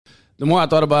the more I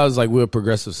thought about it, it's like we're a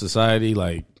progressive society.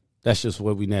 Like that's just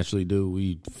what we naturally do.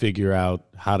 We figure out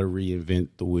how to reinvent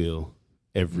the wheel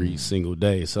every single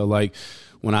day. So like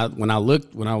when I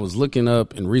was looking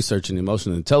up and researching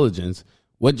emotional intelligence,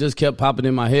 what just kept popping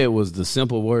in my head was the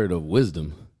simple word of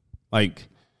wisdom. Like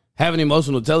having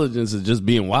emotional intelligence is just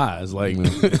being wise. Like, you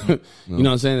know what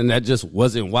I'm saying? And that just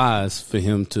wasn't wise for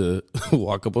him to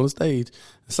walk up on stage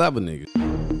and slap a nigga.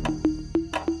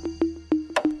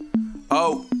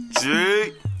 Oh,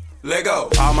 G. Let go.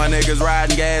 All my niggas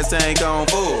riding gas tank on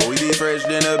full. We be fresh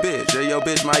than a bitch. Yeah, your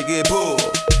bitch might get pulled.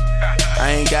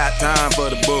 I ain't got time for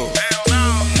the bull.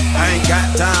 I ain't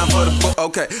got time for the bull.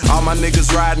 Okay, all my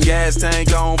niggas riding gas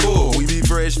tank on full. We be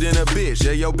fresh than a bitch.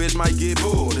 Yeah, your bitch might get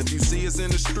pulled. If you see us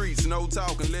in the streets, no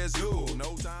talking, let's go.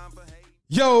 No time for hate.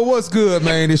 Yo, what's good,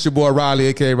 man? It's your boy Riley,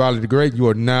 a.k.a. Riley the Great. You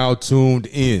are now tuned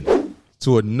in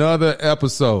to another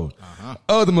episode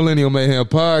of the Millennial Mayhem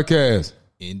Podcast.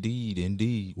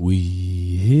 Indeed. We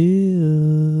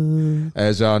here.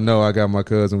 As y'all know, I got my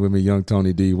cousin with me, Young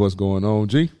Tony D. What's going on,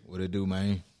 G? What it do,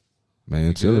 man?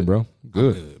 Man, chilling, bro.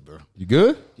 Good. I'm good, bro. You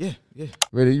good? Yeah. You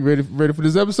ready for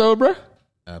this episode, bro?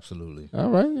 Absolutely. All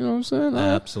right, you know what I'm saying?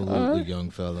 Absolutely, all right. young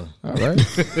fella. All right.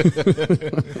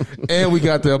 And we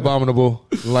got the abominable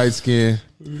light skin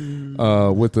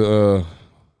with the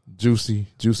juicy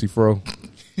fro.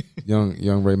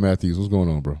 Young Ray Matthews. What's going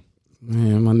on, bro?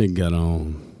 Man, my nigga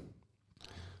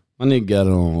got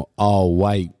on all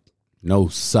white, no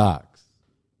socks.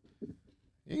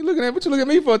 You looking at what you looking at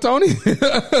me for, Tony?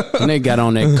 And they got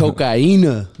on that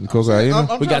cocaina. Cocaine.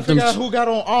 I'm We got trying to figure them- out who got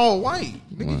on all white.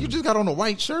 Nigga, you just got on a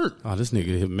white shirt. Oh, this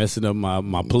nigga messing up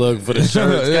my plug for the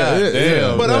shirts. Yeah, God yeah.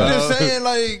 damn. But I'm just saying,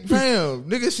 like, fam,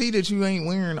 niggas see that you ain't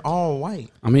wearing all white.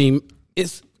 I mean,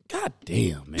 it's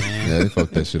goddamn, man. Yeah, they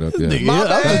fucked that shit up. Yeah. My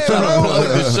bad, bro.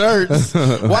 The shirts.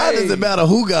 Why does it matter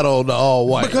who got on the all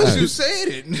white? Because you said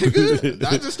it, nigga.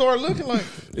 I just started looking like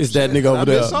It's that nigga over I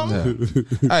there. missed something.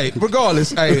 Hey,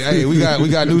 regardless, hey, we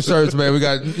got new shirts, man. We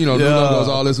got new logos,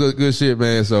 all this good shit,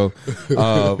 man. So,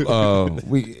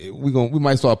 we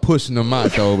might start pushing them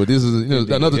out though. But this is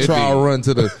another trial run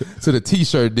to the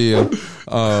t-shirt deal.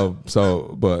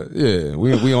 But yeah,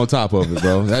 we on top of it,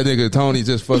 bro. That nigga Tony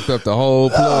just fucked up the whole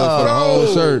plug for the whole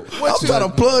shirt. I'm trying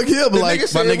to plug him The like nigga my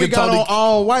said we nigga got Tony. on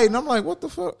all white, and I'm like, what the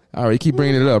fuck? All right, keep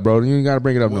bringing it up, bro. You ain't got to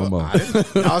bring it up no more.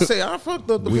 I'll say I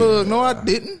fucked up the plug. No, I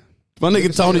didn't. My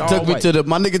nigga Tony all took me white. to the.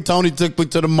 My nigga Tony took me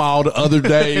to the mall the other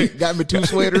day. Got me 2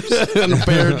 sweaters. And a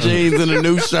pair of jeans and a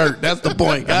new shirt. That's the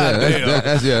point. God damn.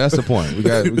 That's the point. We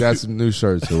got some new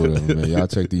shirts or whatever, man. Y'all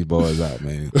check these boys out,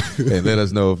 man, and let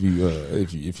us know if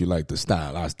you like the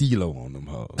style. Our stilo on them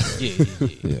hoes.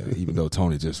 Yeah. Even though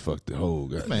Tony just fucked the whole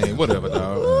guy. Man, whatever,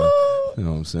 dog. You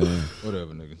know what I'm saying?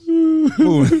 Whatever, niggas.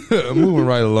 Moving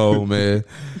right along, man.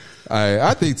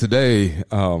 I think today,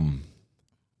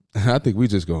 I think we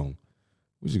just gonna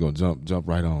jump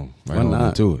right on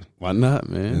into it. Why not,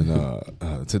 man?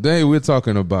 And today we're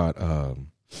talking about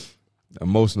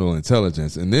emotional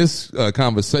intelligence, and this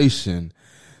conversation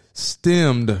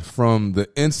stemmed from the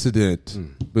incident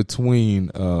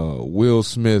between Will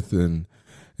Smith and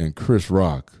Chris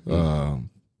Rock.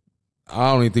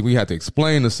 I don't even think we have to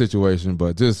explain the situation,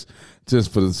 but just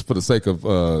for the sake of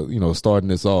starting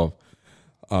this off.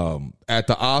 At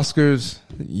the Oscars,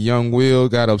 young Will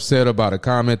got upset about a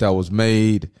comment that was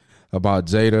made about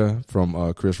Jada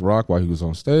from Chris Rock while he was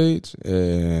on stage,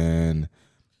 and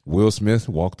Will Smith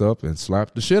walked up and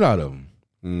slapped the shit out of him,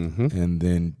 and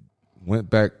then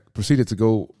proceeded to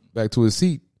go back to his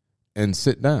seat and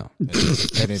sit down And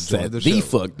enjoy the The show.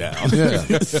 fuck down. Yeah.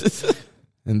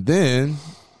 And then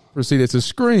proceeded to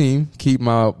scream, "Keep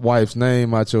my wife's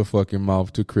name out your fucking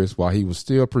mouth," to Chris while he was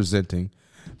still presenting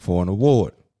for an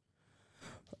award.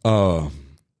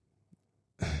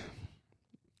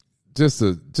 Just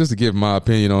to give my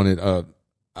opinion on it,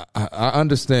 I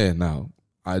understand now.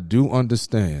 I do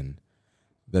understand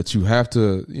that you have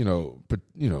to,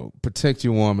 protect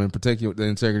your woman, protect the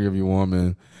integrity of your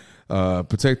woman,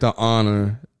 protect the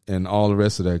honor, and all the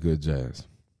rest of that good jazz.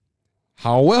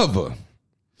 However,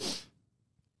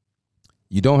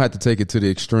 you don't have to take it to the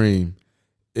extreme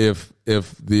if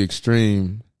the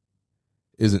extreme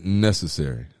isn't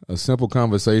necessary. A simple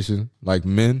conversation like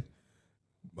men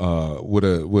would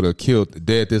have killed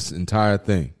dead this entire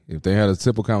thing. If they had a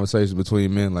simple conversation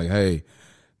between men like, "Hey,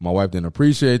 my wife didn't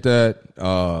appreciate that.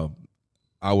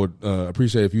 I would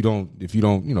appreciate if you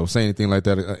don't say anything like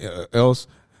that else.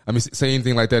 I mean, say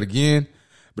anything like that again.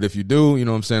 But if you do, you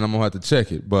know what I'm saying, I'm gonna have to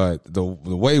check it." But the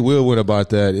way Will went about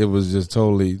that, it was just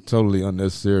totally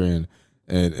unnecessary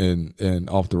and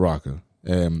off the rocker.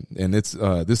 And it's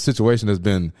this situation has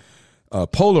been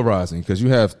polarizing because you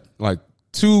have like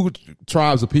two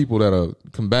tribes of people that are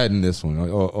combating this one,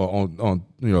 or on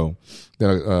that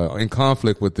are in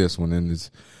conflict with this one, and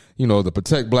it's the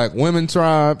Protect Black Women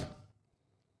tribe,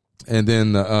 and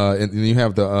then and you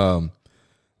have the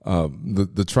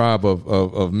tribe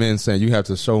of men saying you have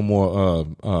to show more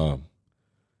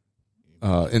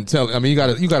I mean, you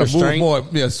got to move more,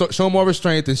 show more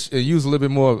restraint and use a little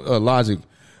bit more logic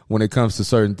when it comes to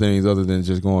certain things, other than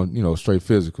just going straight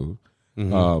physical.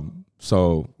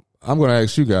 So I'm going to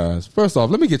ask you guys first off.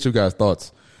 Let me get you guys'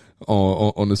 thoughts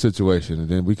on the situation, and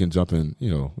then we can jump in,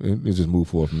 and just move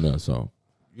forward from there. So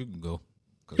you can go.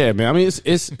 Yeah, man. I mean,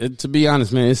 it's to be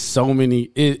honest, man. It's so many.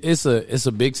 It's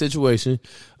a big situation.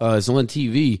 It's on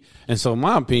TV, and so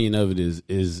my opinion of it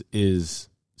is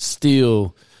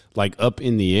still like up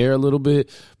in the air a little bit,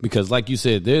 because like you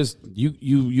said, there's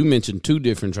you mentioned two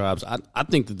different tribes. I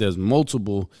think that there's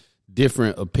multiple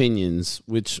different opinions,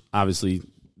 which obviously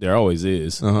there always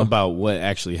is, about what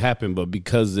actually happened. But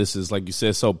because this is, like you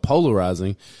said, so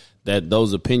polarizing, that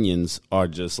those opinions are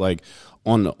just like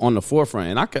on the forefront.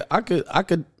 And I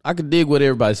could dig what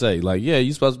everybody say. Like, yeah,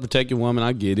 you're supposed to protect your woman.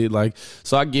 I get it. Like,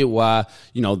 so I get why,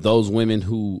 those women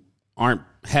who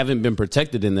haven't been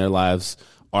protected in their lives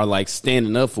are like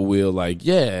standing up for Will. Like,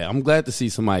 yeah, I'm glad to see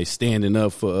somebody standing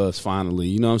up for us finally.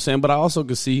 You know what I'm saying? But I also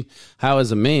could see how,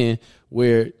 as a man,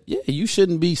 where, yeah, you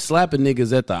shouldn't be slapping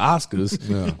niggas at the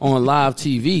Oscars on live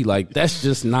TV. Like, that's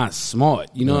just not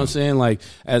smart. You know what I'm saying? Like,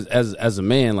 as a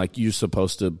man, like, you're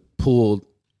supposed to pull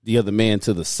the other man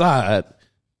to the side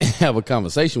and have a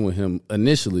conversation with him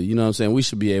initially. You know what I'm saying? We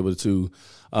should be able to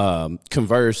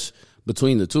converse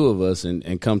between the two of us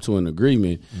and come to an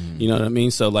agreement. You know what I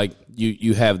mean? So, like,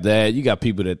 you have that. You got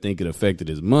people that think it affected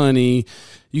his money.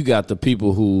 You got the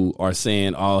people who are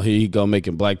saying, oh, here you go,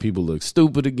 making black people look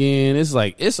stupid again. It's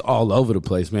like, it's all over the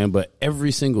place, man. But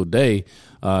every single day,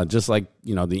 just like,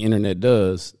 the internet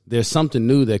does, there's something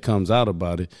new that comes out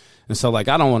about it. And so, like,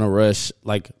 I don't want to rush.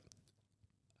 Like,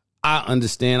 I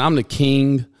understand I'm the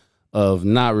king of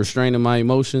not restraining my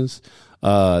emotions.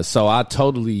 So I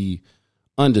totally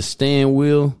understand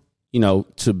Will,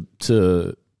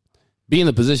 to be in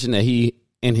the position that he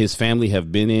and his family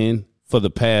have been in for the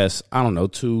past,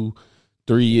 2-3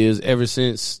 years, ever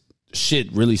since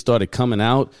shit really started coming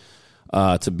out,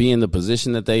 to be in the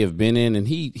position that they have been in. And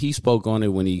he spoke on it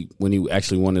when he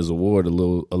actually won his award a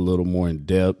little more in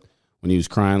depth, when he was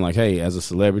crying like, hey, as a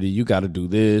celebrity, you got to do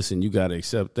this and you got to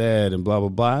accept that and blah, blah,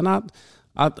 blah. And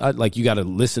I like, you got to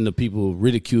listen to people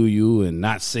ridicule you and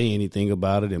not say anything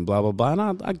about it and blah, blah,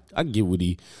 blah. And I get what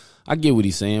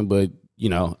he's saying, but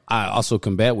I also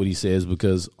combat what he says,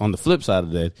 because on the flip side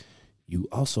of that, you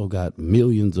also got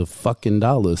millions of fucking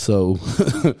dollars. So,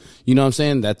 you know what I'm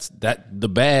saying? The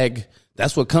bag,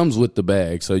 that's what comes with the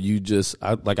bag. So you just,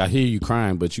 I hear you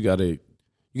crying, but you gotta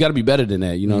be better than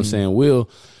that. You know what I'm saying?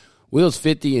 Will's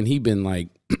 50 and he been like,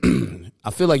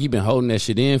 I feel like he been holding that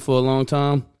shit in for a long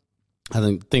time.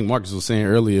 I think Marcus was saying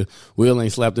earlier, Will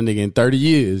ain't slapped a nigga in 30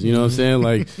 years. You know what I'm saying?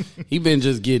 Like, he been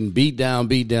just getting beat down.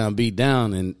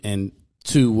 And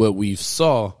to what we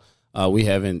saw, we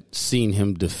haven't seen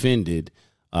him defended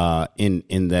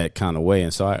in that kind of way.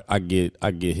 And so I get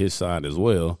his side as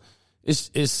well.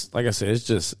 It's like I said,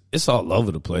 it's all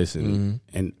over the place. And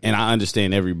I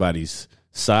understand everybody's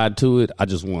side to it. I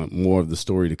just want more of the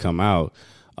story to come out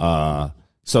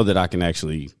so that I can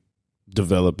actually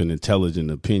develop an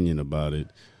intelligent opinion about it,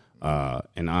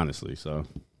 and honestly, so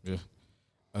yeah.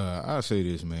 I'll say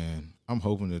this, man. I'm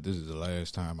hoping that this is the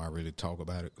last time I really talk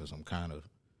about it, because I'm kind of,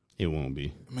 it won't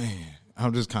be, man.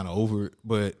 I'm just kind of over it.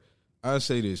 But I'll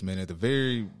say this, man. At the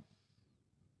very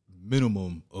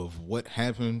minimum of what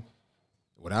happened,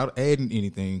 without adding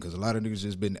anything, because a lot of niggas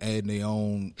just been adding their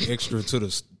own extra to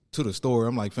the story.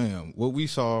 I'm like, fam, what we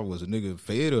saw was a nigga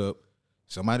fed up.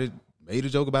 Somebody made a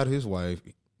joke about his wife.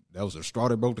 That was a straw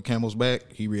that broke the camel's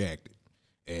back. He reacted.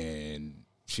 And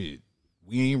shit,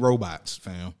 we ain't robots,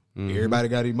 fam. Everybody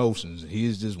got emotions.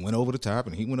 He just went over the top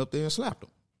and he went up there and slapped him.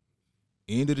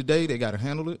 End of the day, they got to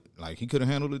handle it. Like, he could have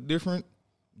handled it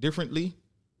differently.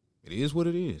 It is what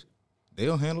it is.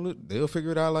 They'll handle it. They'll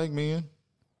figure it out like men.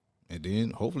 And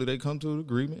then hopefully they come to an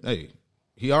agreement. Hey,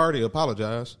 he already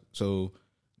apologized. So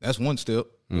that's one step.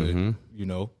 But,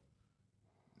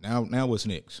 now what's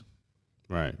next?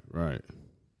 Right.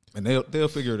 And they'll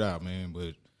figure it out, man.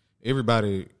 But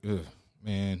everybody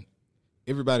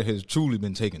has truly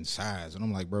been taking sides. And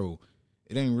I'm like, bro,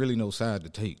 it ain't really no side to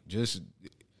take. Just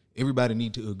everybody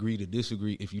need to agree to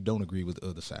disagree if you don't agree with the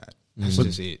other side. That's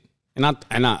just it. And I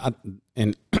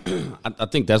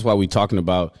think that's why we're talking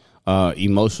about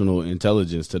emotional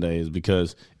intelligence today, is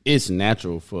because it's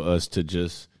natural for us to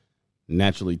just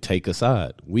naturally take a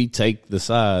side. We take the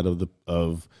side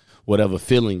of whatever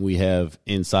feeling we have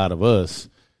inside of us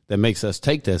that makes us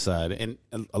take that side. And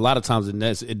a lot of times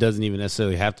it doesn't even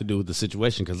necessarily have to do with the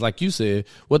situation. Because like you said,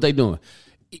 what they doing?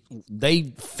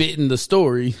 They fit in the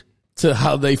story to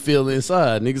how they feel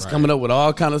inside. Niggas coming up with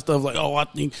all kind of stuff like, oh, I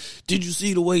think, did you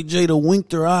see the way Jada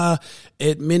winked her eye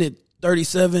at minute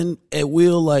 37 at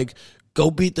Will? Like, go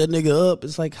beat that nigga up.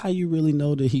 It's like, how you really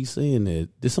know that he's saying that?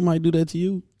 Did somebody do that to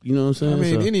you? You know what I'm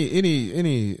saying? I mean,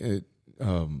 any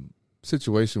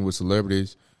situation with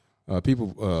celebrities,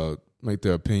 people make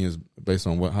their opinions based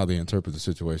on how they interpret the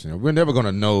situation. We're never going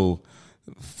to know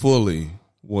fully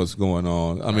what's going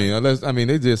on. I mean,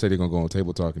 they did say they're going to go on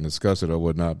Table Talk and discuss it or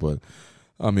whatnot, but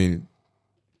I mean,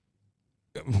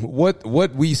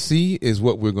 what we see is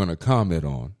what we're going to comment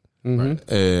on,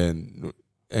 and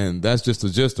that's just the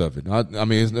gist of it. I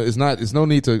mean, it's no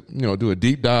need to do a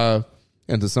deep dive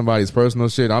into somebody's personal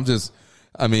shit.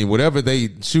 Whatever they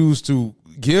choose to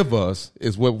give us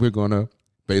is what we're going to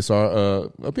base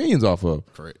our opinions off of.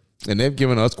 Correct. And they've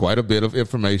given us quite a bit of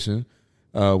information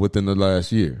within the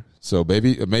last year. So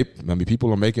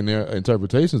people are making their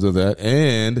interpretations of that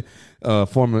and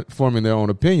forming their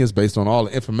own opinions based on all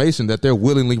the information that they're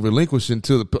willingly relinquishing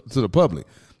to the public.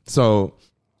 So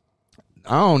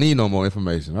I don't need no more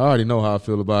information. I already know how I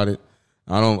feel about it.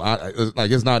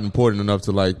 It's not important enough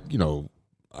to let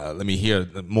me hear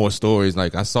more stories.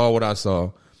 Like, I saw what I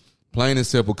saw, plain and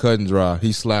simple, cut and dry.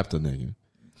 He slapped a nigga.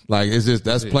 Like,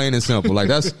 that's plain and simple.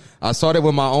 Like, I saw that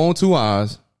with my own two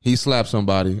eyes. He slapped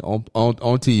somebody on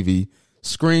TV,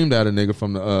 screamed at a nigga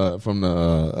from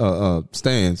the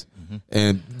stands,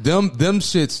 and them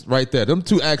shits right there, them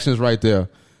two actions right there,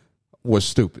 were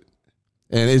stupid,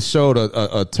 and it showed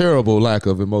a terrible lack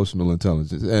of emotional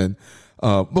intelligence. And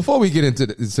before we get into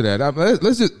that,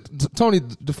 let's just, Tony,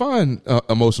 define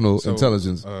emotional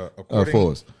intelligence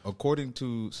for us. According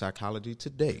to Psychology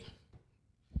Today,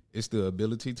 it's the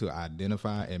ability to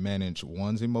identify and manage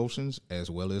one's emotions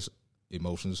as well as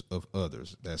emotions of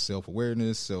others. That's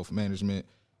self-awareness, self-management,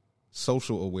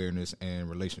 social awareness, and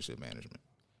relationship management.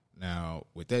 Now,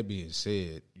 with that being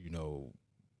said,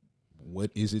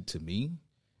 what is it to me?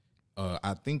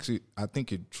 I think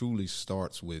it truly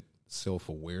starts with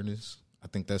self-awareness. I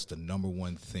think that's the number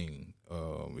one thing.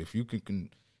 If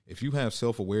you have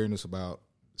self-awareness about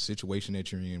the situation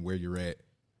that you're in, where you're at,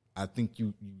 I think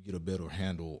you get a better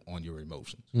handle on your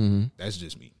emotions. Mm-hmm. That's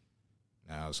just me.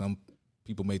 Now, some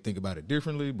people may think about it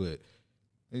differently, but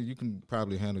you can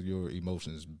probably handle your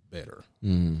emotions better.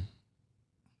 Mm-hmm.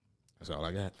 That's all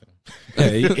I got.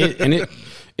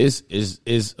 It's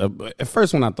at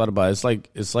first when I thought about it,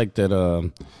 it's like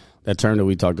that term that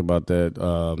we talked about, that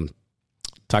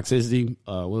toxicity.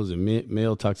 What was it?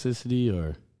 Male toxicity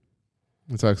or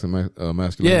toxic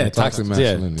masculinity? Yeah, toxic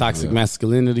masculinity. Toxic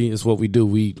masculinity is what we do.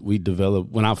 We develop.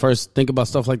 When I first think about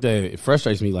stuff like that, it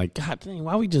frustrates me. Like, God dang,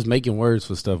 why are we just making words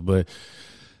for stuff? But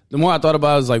the more I thought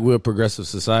about it, it's like, we're a progressive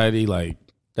society. Like,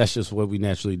 that's just what we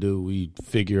naturally do. We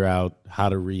figure out how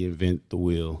to reinvent the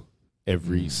wheel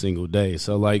every single day.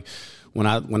 So, like, when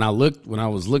I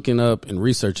was looking up and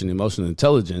researching emotional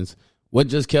intelligence, what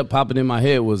just kept popping in my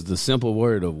head was the simple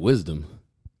word of wisdom.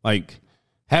 Like,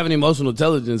 having emotional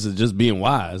intelligence is just being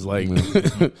wise. Like, you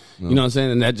know what I'm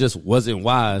saying? And that just wasn't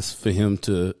wise for him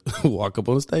to walk up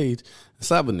on stage and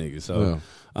slap a nigga. So,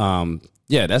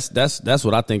 that's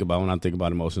what I think about when I think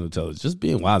about emotional intelligence. Just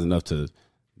being wise enough to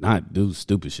not do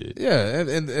stupid shit. Yeah,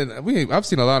 and I've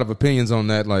seen a lot of opinions on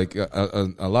that. Like,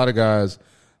 a lot of guys,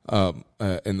 and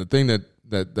the thing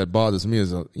that bothers me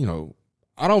is,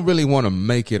 I don't really want to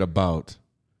make it about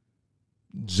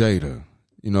Jada,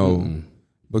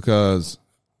 because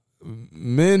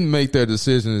men make their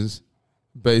decisions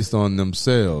based on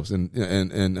themselves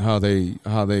and how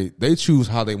they choose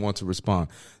how they want to respond.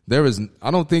 Because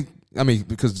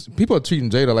people are treating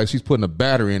Jada like she's putting a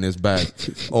battery in his back,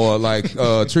 or like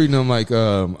treating him like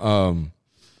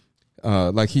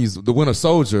he's the Winter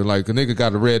Soldier. Like, a nigga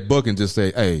got a red book and just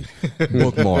say, "Hey,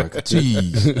 bookmark,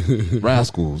 cheese,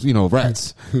 rascals,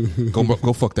 rats,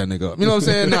 go fuck that nigga up." You know what I'm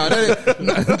saying?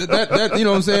 That you know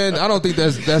what I'm saying? I don't think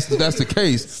that's the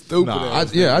case. Stupid.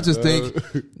 I just think,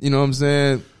 you know what I'm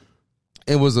saying?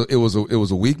 It was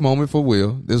a weak moment for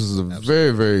Will. This was a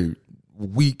very, very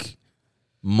weak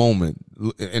moment,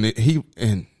 and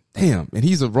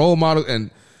he's a role model,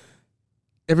 and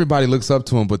everybody looks up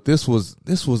to him. But this was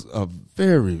a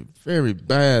very, very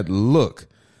bad look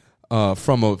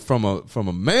from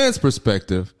a man's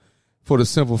perspective, for the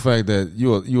simple fact that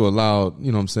you allowed,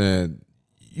 you know what I'm saying,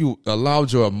 you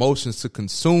allowed your emotions to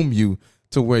consume you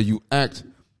to where you act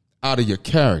out of your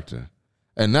character.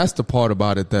 And that's the part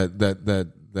about it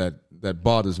that that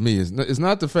bothers me is it's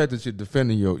not the fact that you're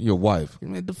defending your wife. I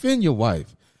mean, defend your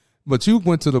wife, but you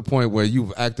went to the point where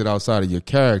you've acted outside of your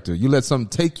character. You let something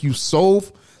take you so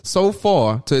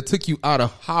far to it took you out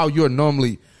of how you're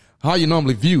normally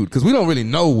viewed. Because we don't really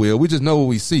know Will, we just know what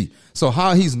we see. So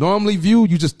how he's normally viewed,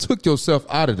 you just took yourself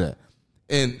out of that,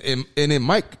 and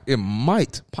it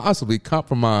might possibly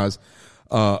compromise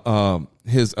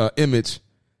his image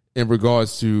in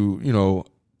regards to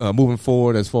moving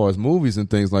forward as far as movies and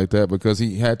things like that, because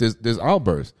he had this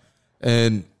outburst.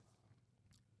 And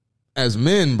as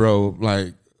men, bro,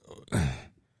 like,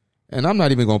 and I'm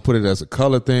not even gonna put it as a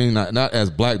color thing, not as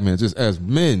black men, just as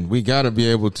men, we gotta be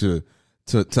able to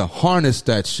harness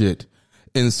that shit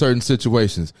in certain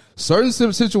situations. Certain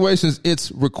situations,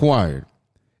 it's required.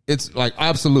 It's like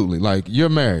absolutely, like you're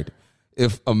married.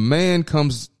 If a man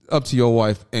comes up to your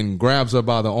wife and grabs her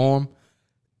by the arm,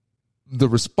 the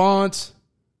response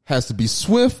has to be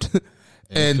swift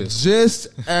and just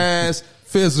as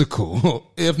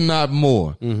physical, if not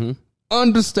more. Mm-hmm.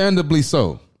 Understandably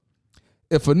so.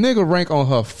 If a nigga rank on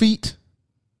her feet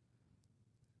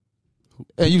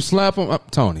and you slap him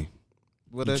up, Tony.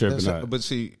 Well, but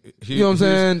see, you know what I'm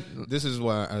saying? This is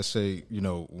why I say,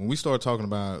 when we start talking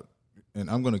about, and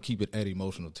I'm going to keep it at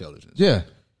emotional intelligence. Yeah.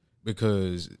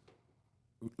 Because,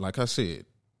 like I said,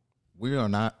 we are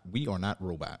not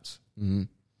robots. Mm-hmm.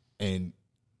 And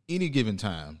any given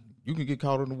time, you can get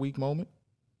caught in a weak moment.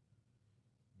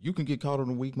 You can get caught in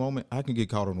a weak moment. I can get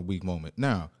caught in a weak moment.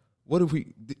 Now, what if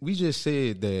we just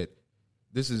said that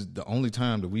this is the only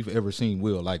time that we've ever seen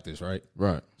Will like this, right?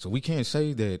 Right. So we can't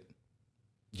say that,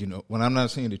 when I'm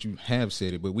not saying that you have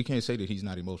said it, but we can't say that he's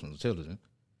not emotionally intelligent.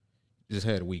 He just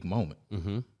had a weak moment.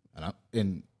 Mm-hmm.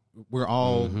 And we're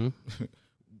all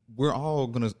we're all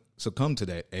going to succumb to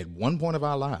that at one point of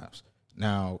our lives.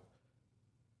 Now,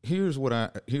 here's what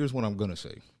I'm going to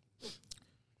say.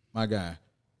 My guy,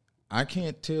 I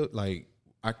can't tell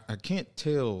I can't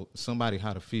tell somebody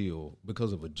how to feel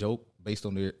because of a joke based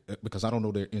on because I don't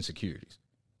know their insecurities.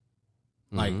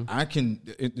 Like I can,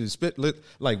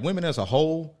 women as a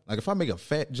whole. Like if I make a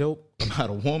fat joke about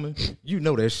a woman,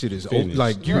 that shit is old.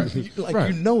 Like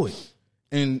you know it.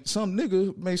 And some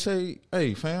nigga may say,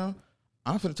 "Hey, fam,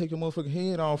 I'm finna take your motherfucking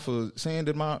head off for saying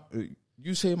that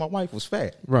you said my wife was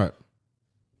fat." Right.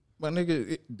 My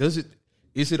nigga,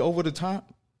 is it over the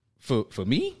top for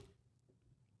me?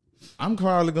 I'm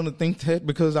probably gonna think that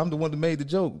because I'm the one that made the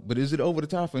joke. But is it over the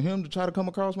top for him to try to come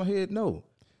across my head? No.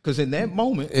 Because in that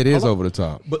moment, it is over the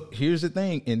top. But here's the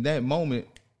thing: in that moment,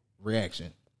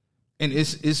 reaction, and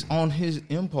it's on his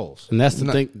impulse. And that's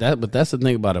the thing. But that's the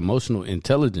thing about emotional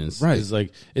intelligence. Right?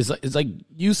 It's like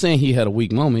you saying he had a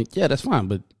weak moment. Yeah, that's fine.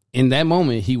 But in that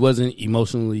moment, he wasn't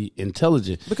emotionally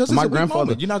intelligent. Because my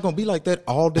grandfather, you're not gonna be like that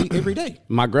all day, every day.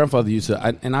 My grandfather used to,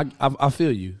 I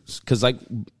feel you, because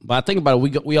but I think about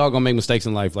it, we all gonna make mistakes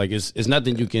in life. Like it's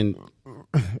nothing you can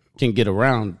get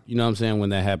around. You know what I'm saying,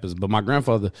 when that happens. But my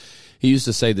grandfather, he used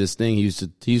to say this thing. He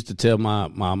used to tell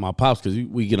my pops, because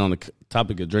we get on the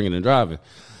topic of drinking and driving,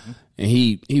 and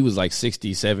he was like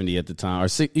 60, 70 at the time,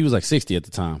 he was like 60 at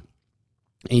the time.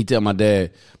 And he tell my dad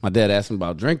asked him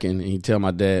about drinking, and he tell my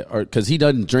dad, because he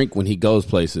doesn't drink when he goes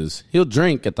places. He'll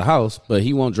drink at the house, but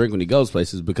he won't drink when he goes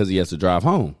places because he has to drive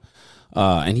home.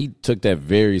 And he took that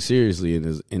very seriously in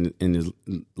his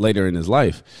later in his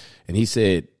life. And he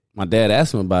said, my dad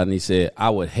asked him about it, and he said, I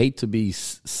would hate to be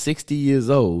 60 years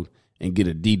old and get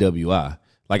a DWI.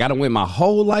 Like I done went my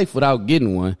whole life without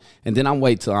getting one, and then I'm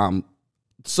wait till I'm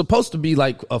supposed to be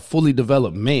like a fully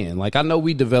developed man. Like I know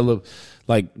we develop,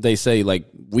 like they say, like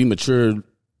we mature,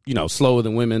 slower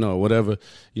than women or whatever.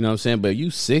 You know what I'm saying? But you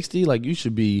 60, like you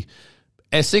should be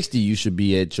at 60. You should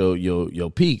be at your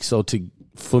peak. So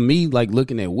for me, like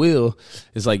looking at Will,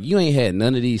 it's like you ain't had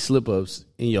none of these slip ups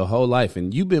in your whole life,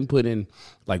 and you've been put in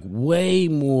like way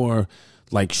more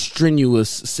like strenuous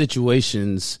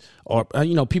situations, or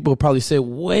people probably say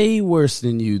way worse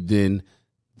than you than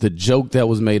the joke that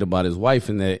was made about his wife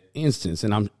in that instance.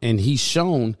 And he's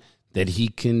shown that he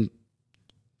can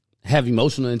have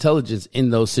emotional intelligence in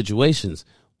those situations.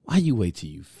 Why you wait till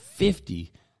you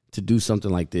 50 to do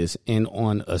something like this and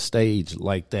on a stage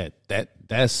like that?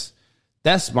 That's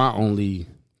my only.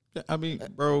 I mean,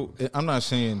 bro, I'm not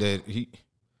saying that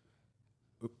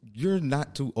you're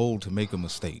not too old to make a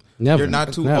mistake. Never. You're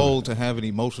not too old to have an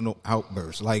emotional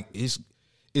outburst. Like it's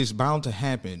bound to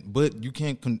happen, but you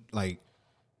can't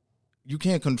you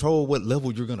can't control what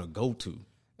level you're gonna go to.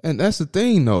 And that's the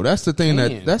thing, though. That's the thing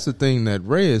that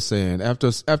Ray is saying.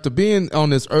 After being on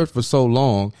this earth for so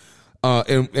long,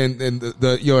 the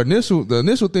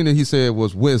initial thing that he said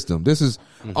was wisdom. This is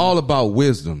all about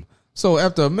wisdom. So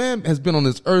after a man has been on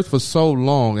this earth for so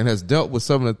long and has dealt with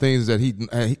some of the things that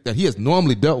he has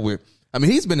normally dealt with, I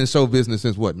mean, he's been in show business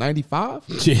since what, 95?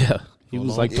 Yeah. He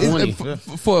was like 20.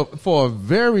 For a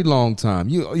very long time.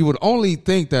 You would only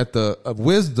think that the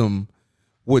wisdom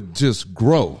would just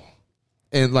grow.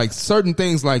 And like certain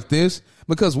things like this,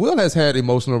 because Will has had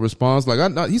emotional response.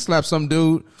 Like he slapped some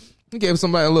dude. He gave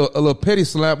somebody a little petty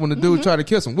slap when the dude tried to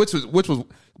kiss him, which was,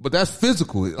 but that's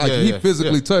physical. Like he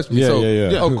physically touched me.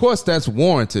 So of course that's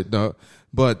warranted, though.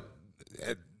 But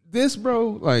this,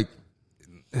 bro, like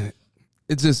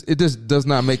it just does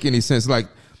not make any sense. Like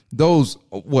those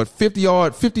 50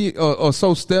 or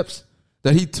so steps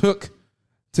that he took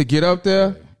to get up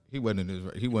there. He wasn't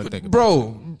thinking,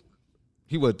 bro.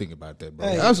 He wasn't thinking about that, bro.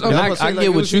 Hey, I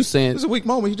get what you're saying. It was a weak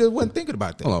moment. He just wasn't thinking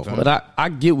about that. But I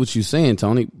get what you're saying,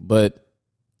 Tony. But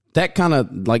that kind of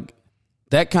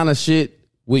shit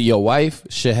with your wife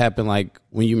should happen like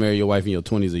when you marry your wife in your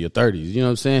 20s or your 30s. You know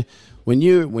what I'm saying? When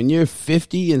you're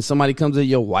 50 and somebody comes at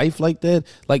your wife like that,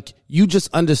 like you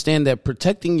just understand that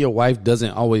protecting your wife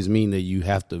doesn't always mean that you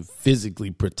have to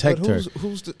physically protect her.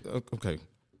 Okay?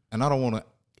 And I don't want to.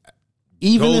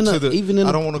 I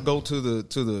don't want to go to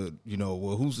the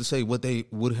well, who's to say what they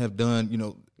would have done,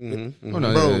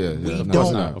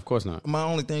 Of course not. My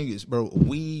only thing is, bro,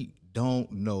 we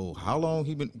don't know how long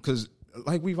he been, because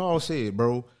like we've all said,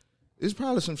 bro, it's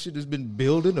probably some shit that's been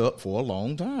building up for a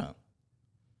long time.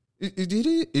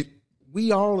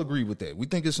 We all agree with that. We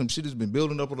think it's some shit that's been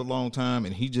building up for a long time,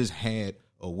 and he just had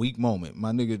a weak moment.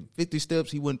 My nigga, 50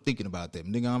 steps, he wasn't thinking about that.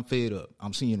 Nigga, I'm fed up.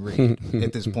 I'm seeing red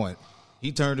at this point.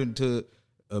 He turned into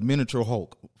a miniature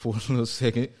Hulk for a little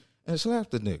second and slapped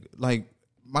the nigga. Like,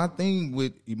 my thing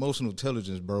with emotional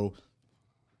intelligence, bro,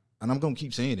 and I'm going to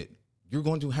keep saying it, you're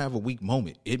going to have a weak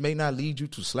moment. It may not lead you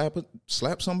to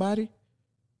slap somebody.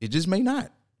 It just may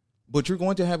not. But you're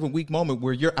going to have a weak moment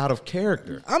where you're out of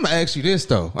character. I'm going to ask you this,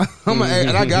 though.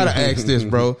 And I got to ask this,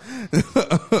 bro.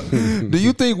 Do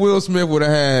you think Will Smith would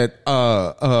have had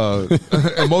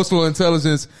emotional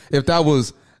intelligence if that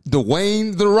was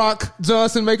Dwayne "The Rock"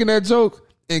 Johnson making that joke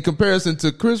in comparison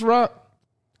to Chris Rock?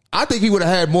 I think he would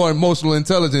have had more emotional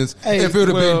intelligence if it would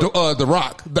have been The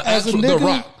Rock, The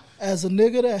Rock. As a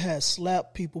nigga that has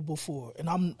slapped people before, and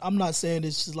I'm not saying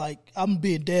this is like, I'm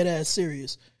being dead ass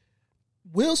serious.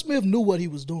 Will Smith knew what he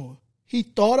was doing. He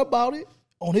thought about it.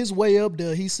 On his way up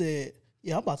there, he said,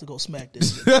 yeah, I'm about to go smack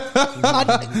this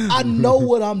nigga. I know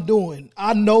what I'm doing.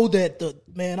 I know that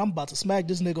I'm about to smack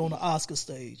this nigga on the Oscar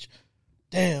stage.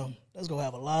 Damn, that's going to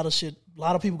have a lot of shit. A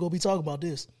lot of people going to be talking about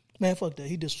this. Man, fuck that.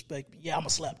 He disrespect me. Yeah, I'm going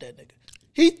to slap that nigga.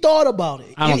 He thought about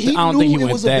it. I don't think he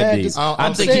went that deep.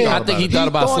 I think he thought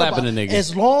about slapping the nigga.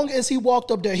 As long as he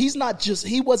walked up there, he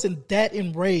wasn't that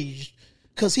enraged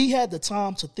because he had the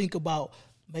time to think about,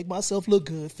 make myself look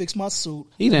good, fix my suit.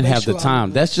 He didn't have the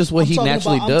time. That's just what he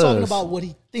naturally does. I'm talking about what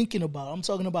he's thinking about. I'm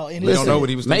talking about. We don't know what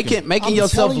he was thinking. Making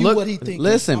yourself look. What he thinking.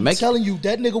 Listen, I'm telling you,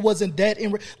 that nigga wasn't that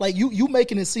like you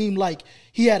making it seem like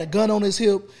he had a gun on his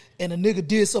hip and a nigga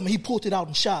did something. He pulled it out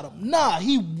and shot him. Nah,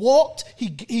 he walked.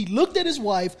 He looked at his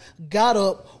wife, got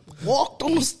up, walked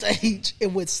on the stage,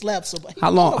 and went slap somebody. How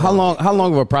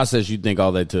long of a process you think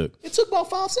all that took? It took about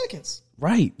 5 seconds.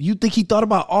 Right. You think he thought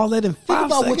about all that in 5 seconds?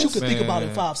 Think about what you could think about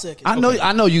in 5 seconds.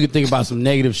 I know you could think about some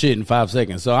negative shit in 5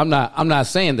 seconds. So I'm not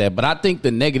saying that, but I think the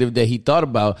negative that he thought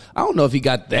about, I don't know if he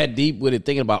got that deep with it,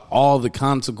 thinking about all the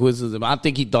consequences. I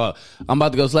think he thought, I'm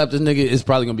about to go slap this nigga. It's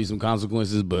probably gonna be some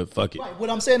consequences, but fuck it. Right.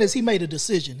 What I'm saying is he made a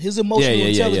decision. His emotional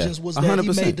intelligence was that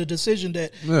 100%. He made the decision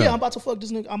that I'm about to fuck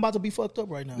this nigga. I'm about to be fucked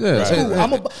up right now. Yeah, that's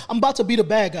cool. I'm about to be the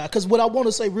bad guy. Because what I want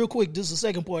to say real quick, this is the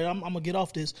second point. I'm gonna get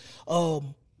off this.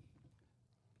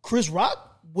 Chris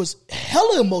Rock was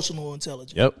hella emotional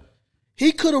intelligent. Yep.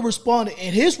 He could have responded,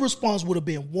 and his response would have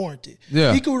been warranted.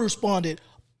 Yeah. He could have responded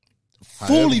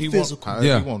fully physical. He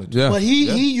wanted to. But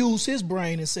he used his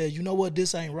brain and said, you know what,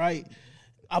 this ain't right.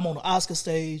 I'm on the Oscar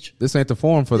stage. This ain't the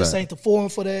forum for that. This ain't the forum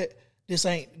for that.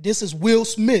 This is Will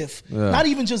Smith. Yeah. Not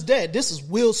even just that. This is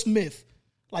Will Smith.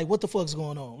 Like, what the fuck's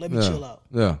going on? Let me chill out.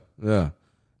 Yeah.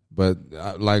 But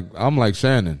I'm like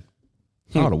Shannon.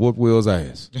 I would have whooped Will's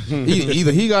ass.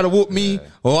 Either he got to whoop me,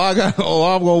 or I'm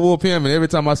gonna whoop him. And every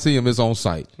time I see him, it's on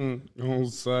sight. On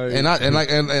sight.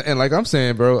 And like I'm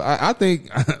saying, bro, I think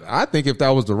if that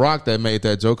was The Rock that made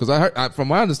that joke, because from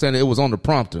my understanding, it was on the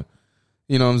prompter.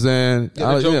 You know what I'm saying?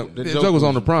 The joke was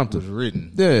on the prompter. Was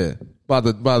written. Yeah, by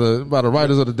the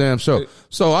writers of the damn show.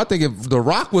 So I think if The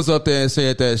Rock was up there and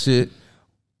said that shit,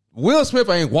 Will Smith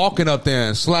ain't walking up there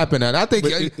and slapping that. I think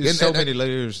it's so many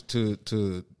layers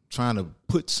to trying to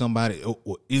put somebody,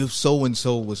 if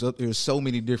so-and-so was up there, so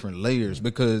many different layers,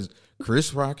 because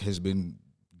Chris Rock has been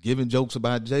giving jokes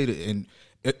about Jada, and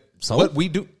So? what we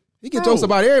do. He get jokes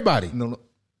about everybody. No,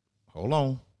 hold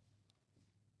on.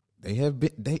 They have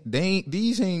been. They ain't.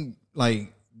 These ain't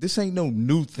like. This ain't no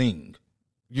new thing.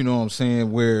 You know what I'm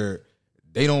saying? Where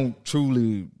they don't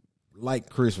truly like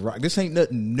Chris Rock. This ain't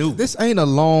nothing new. This ain't a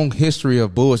long history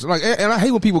of bullshit. Like, and I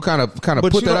hate when people kind of But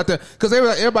put you that know- out there because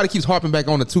everybody keeps harping back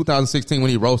on the 2016 when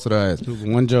he roasted her ass.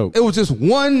 One joke. It was just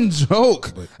one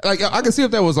joke. Like, I can see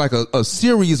if there was like a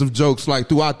series of jokes like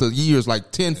throughout the years,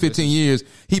 like 10, 15 years,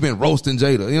 he been roasting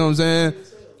Jada. You know what I'm saying?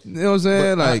 You know what I'm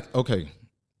saying? Like, okay,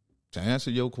 to answer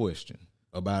your question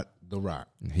about The Rock,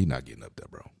 he not getting up there,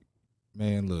 bro.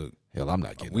 man, look. Hell, I'm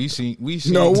not getting We up see.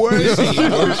 No way.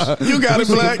 You got it,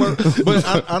 Black. But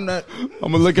I'm not.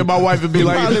 I'm gonna look at my wife and be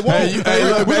like, probably won't. "Hey,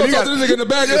 look, We're man, gonna you talk got." to this nigga in the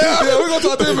back. Yeah, we're gonna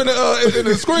talk to him in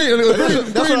the screen, in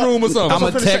the green room or something. I'm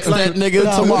gonna text that nigga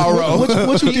Nah, tomorrow.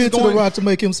 What you did to going- The Rock to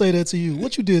make him say that to you?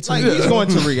 What you did to Like, him? he's going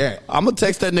to react. I'm gonna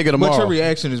text that nigga But tomorrow. your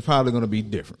reaction is probably going to be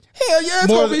different. Hell yeah, it's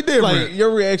More gonna be different. Like,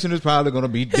 your reaction is probably going to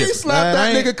be different. He slapped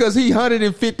I that ain't- nigga because he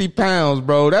 150 pounds,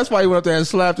 bro. That's why he went up there and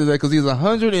slapped his ass because he's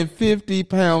 150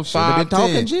 pounds, Should've been 5'10".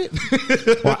 talking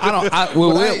shit. Well, I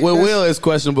don't. With Will is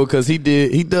questionable because he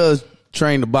does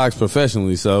train the box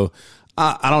professionally. So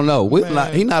I don't know.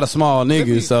 He not a small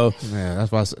nigga, so Man,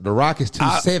 that's why I said The Rock is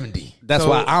 270. that's So,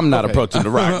 why I'm not okay. approaching the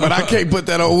Rock. But I can't put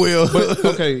that on Will. But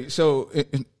okay, so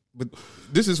but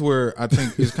this is where I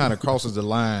think it kind of crosses the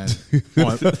line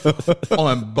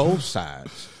on both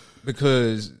sides,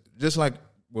 because just like,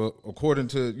 well, according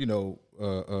to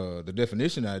the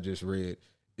definition I just read,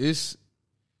 it's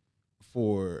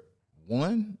for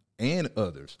one and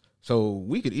others. So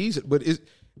we could easily, but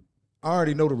I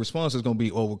already know the response is going to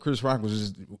be, oh, well, Chris Rock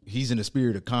he's in the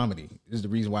spirit of comedy. This is the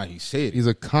reason why he said it. He's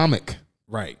a comic.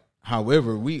 Right.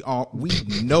 However, we've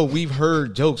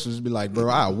heard jokes just be like, bro,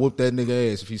 I'll whoop that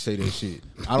nigga ass if he say that shit.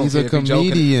 I don't He's care a if he joking,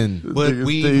 comedian. but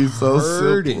we've so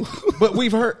heard it. But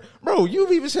we've heard, bro,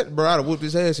 you've even said, bro, I'd have whooped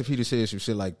his ass if he'd have said some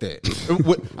shit like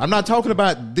that. I'm not talking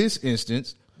about this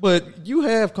instance, but you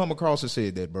have come across and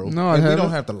said that, bro. No, I and we haven't.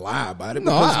 don't have to lie about it.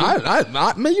 No, because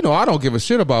I man, I don't give a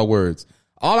shit about words.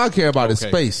 All I care about is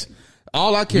Okay. space.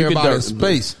 All I care You about can is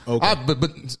space. Okay.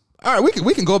 But all right,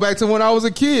 we can go back to when I was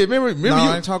a kid. Remember No, you,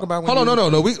 I ain't talking about when Hold on,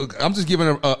 you no. I'm just giving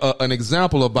an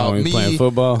example about when you me playing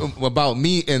football? about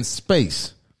me in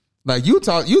space. Like you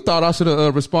thought I should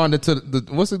have responded to the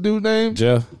what's the dude's name?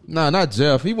 Jeff. Nah, not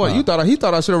Jeff. He thought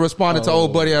I should have responded to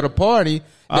old buddy at a party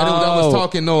that was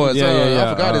talking noise. Yeah.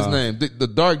 I forgot his name. The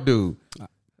dark dude.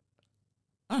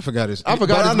 I forgot his. I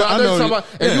forgot his name. I know somebody,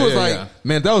 and you was like,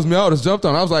 man, that was me. I would have jumped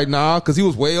on. I was like, nah, because he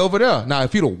was way over there. Now,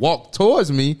 if he'd have walked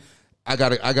towards me, I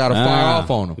gotta fire off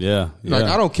on him. Yeah. Like,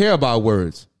 I don't care about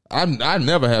words. I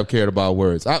never have cared about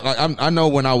words. I know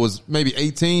when I was maybe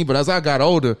 18, but as I got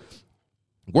older,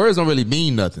 words don't really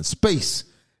mean nothing. Space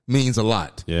means a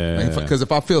lot. Yeah. Because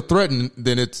if I feel threatened,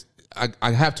 then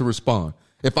I have to respond.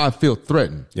 If I feel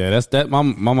threatened, Yeah, that's that. My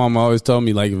mom always told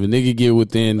me, like, if a nigga get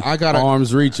within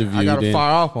arm's reach of you, I gotta then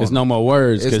fire off on there's him. no more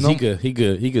words It's because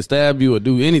he could stab you or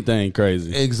do anything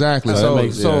crazy. exactly. So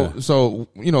that So makes- so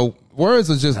you know, words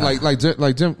are just like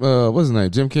Jim. What's his name?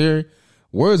 Jim Carrey.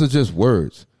 Words are just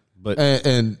words. But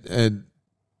And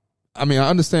I mean, I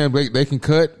understand they can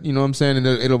cut. You know what I'm saying? And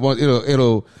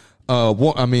it'll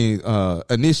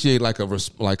initiate like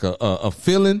a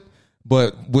feeling.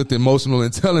 But with emotional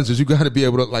intelligence, you got to be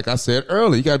able to, like I said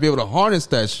earlier, you got to be able to harness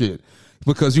that shit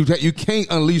because you can't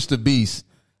unleash the beast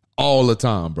all the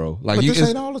time, bro. Like But you, this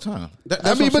ain't all the time.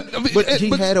 I mean, but he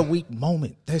had a weak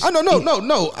moment. That's I know, it.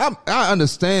 no. I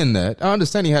understand that. I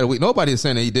understand he had a weak. Nobody is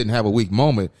saying that he didn't have a weak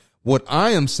moment. What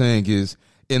I am saying is,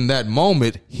 in that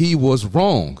moment, he was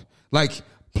wrong. Like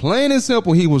plain and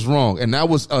simple, he was wrong, and that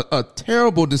was a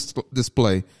terrible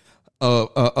display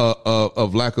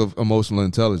of lack of emotional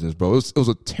intelligence, bro. It was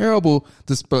a terrible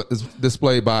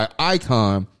display by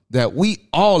icon that we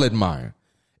all admire.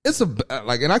 It's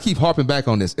and I keep harping back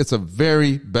on this. It's a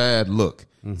very bad look.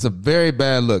 It's a very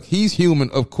bad look. He's human,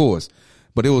 of course,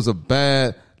 but it was a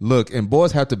bad look. And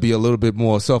boys have to be a little bit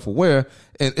more self-aware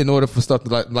in order for stuff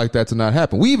like that to not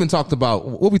happen. We even talked about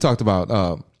what we talked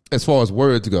about as far as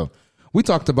words go. We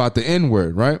talked about the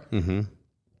N-word, right? Mm-hmm.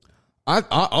 I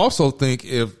also think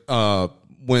if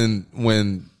when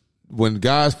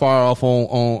guys fire off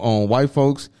on white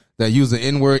folks that use the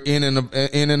N-word in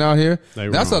and out here,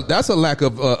 that's a lack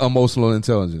of emotional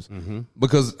intelligence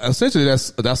because essentially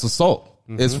that's assault.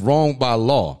 It's wrong by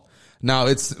law. Now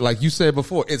it's like you said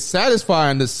before, it's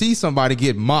satisfying to see somebody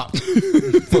get mopped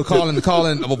for calling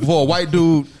for a white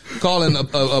dude calling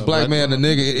a black man a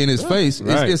nigga in his face.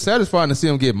 It's satisfying to see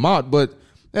him get mocked, but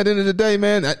at the end of the day,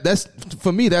 man, that's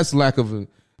for me. That's lack of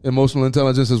emotional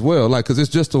intelligence as well. Like, cause it's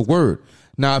just a word.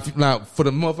 Now, for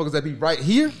the motherfuckers that be right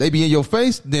here, they be in your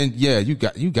face, then yeah, you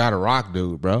got to rock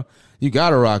dude, bro. You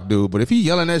got to rock dude. But if he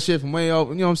yelling that shit from way up,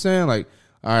 you know what I'm saying? Like,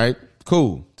 all right,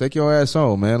 cool. Take your ass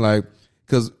home, man. Like,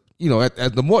 cause, you know,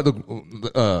 at the more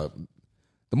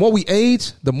we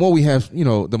age, the more we have, you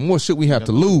know, the more shit we have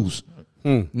to lose.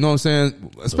 You know what I'm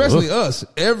saying? Especially us.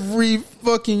 Every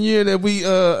fucking year that we,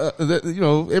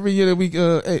 every year that we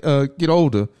get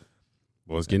older,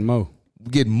 Boys getting more.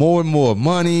 Get more and more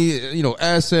money, you know,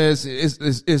 assets.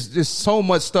 It's just so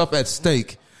much stuff at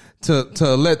stake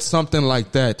to let something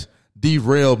like that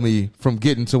derail me from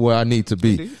getting to where I need to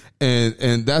be.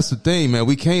 And that's the thing, man.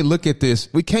 We can't look at this.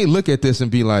 We can't look at this and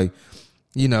be like,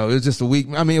 you know, it's just a week.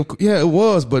 I mean, yeah, it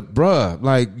was, but bruh,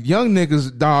 like young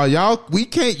niggas, dawg, y'all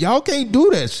can't do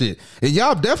that shit. And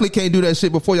y'all definitely can't do that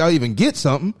shit before y'all even get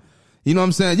something. You know what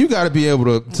I'm saying? You got to be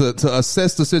able to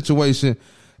assess the situation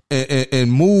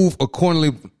and move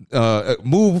accordingly,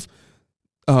 move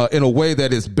in a way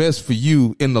that is best for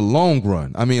you in the long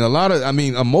run. I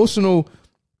mean, emotional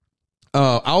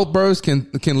outbursts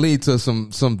can lead to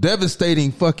some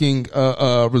devastating fucking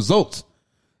results.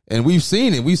 And we've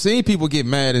seen it. We've seen people get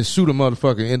mad and shoot a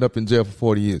motherfucker and end up in jail for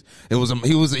 40 years. He was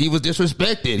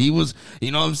disrespected. He was,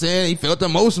 you know what I'm saying? He felt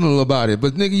emotional about it.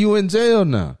 But nigga, you in jail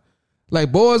now. Like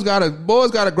boys gotta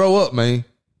grow up, man.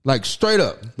 Like straight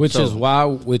up. Which is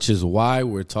why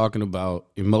we're talking about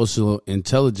emotional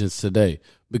intelligence today.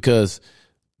 Because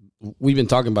we've been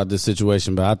talking about this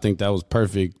situation, but I think that was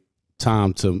perfect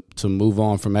time to move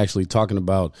on from actually talking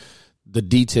about the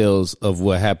details of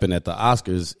what happened at the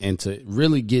Oscars and to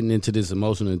really getting into this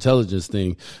emotional intelligence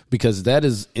thing, because that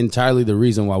is entirely the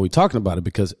reason why we're talking about it,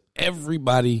 because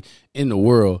everybody in the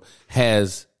world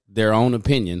has their own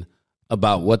opinion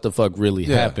about what the fuck really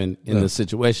happened in the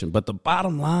situation. But the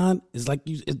bottom line is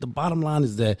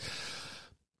that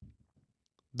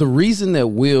the reason that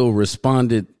Will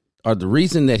responded, or the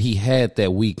reason that he had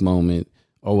that weak moment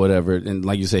or whatever, and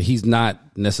like you said, he's not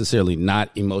necessarily not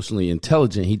emotionally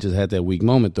intelligent. He just had that weak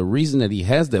moment. The reason that he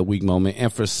has that weak moment,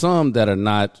 and for some that are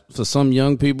not, for some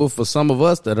young people, for some of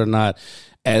us that are not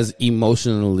as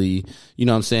emotionally, you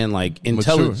know what I'm saying, like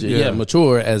intelligent,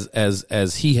 mature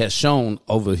as he has shown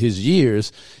over his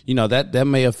years, you know, that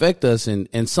may affect us.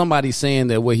 And somebody saying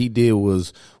that what he did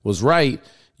was right,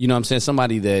 you know what I'm saying,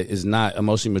 somebody that is not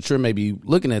emotionally mature may be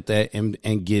looking at that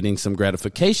and getting some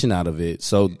gratification out of it.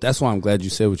 So that's why I'm glad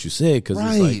you said what you said. Cause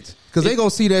right. Because they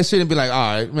gonna see that shit and be like,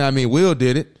 all right, man, I mean, Will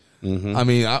did it. Mm-hmm. I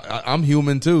mean, I'm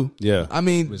human too. Yeah. I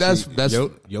mean, but that's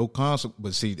your concept.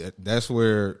 But see, that's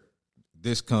where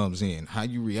this comes in. How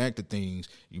you react to things,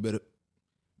 you better,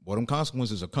 them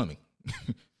consequences are coming.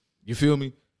 You feel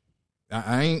me?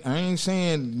 I ain't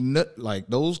saying like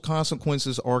those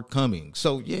consequences are coming.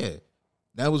 So yeah.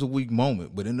 That was a weak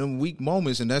moment, but in them weak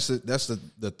moments, and that's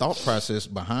the thought process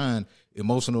behind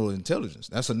emotional intelligence.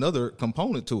 That's another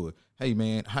component to it. Hey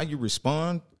man, how you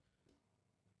respond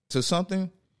to something,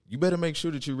 you better make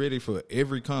sure that you're ready for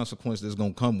every consequence that's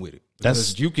gonna come with it.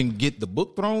 Because you can get the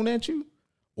book thrown at you,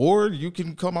 or you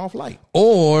can come off light,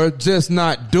 or just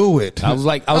not do it. I was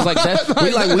like, that's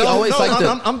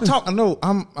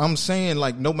I'm saying,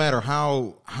 like, no matter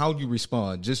how you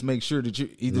respond, just make sure that you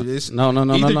either let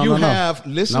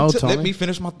me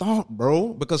finish my thought,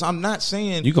 bro, because I'm not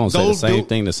saying you gonna say the same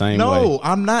thing the same way. No,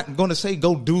 I'm not gonna say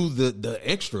go do the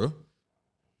extra.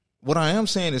 What I am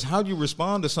saying is how you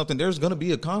respond to something, there's going to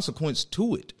be a consequence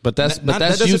to it. But that's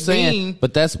you saying,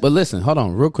 but listen, hold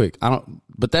on real quick.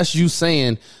 But that's you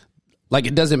saying, like,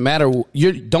 it doesn't matter.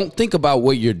 You don't think about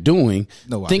what you're doing.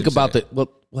 No, think about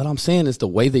what I'm saying is the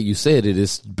way that you said it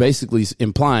is basically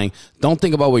implying don't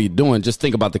think about what you're doing. Just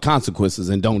think about the consequences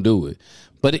and don't do it.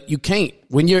 But you can't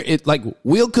when you're like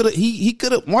Will could have he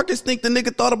could have Marcus think the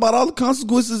nigga thought about all the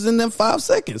consequences in them 5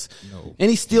 seconds, and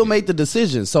he still made the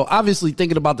decision. So obviously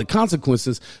thinking about the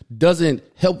consequences doesn't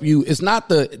help you. That's not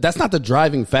the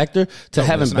driving factor to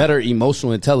having better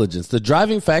emotional intelligence. The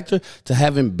driving factor to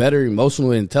having better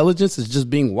emotional intelligence is just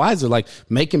being wiser, like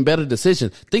making better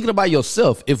decisions, thinking about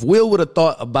yourself. If Will would have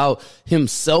thought about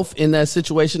himself in that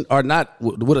situation, or not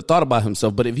would have thought about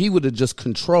himself, but if he would have just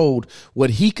controlled what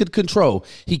he could control.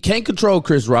 He can't control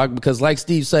Chris Rock because, like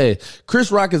Steve said,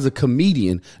 Chris Rock is a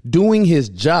comedian doing his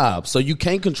job. So you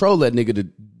can't control that nigga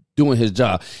doing his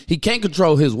job. He can't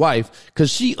control his wife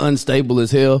because she unstable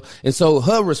as hell. And so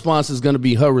her response is going to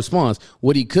be her response.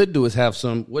 What he could do is have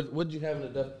some, what did you have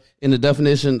in the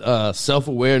definition?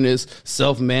 Self-awareness,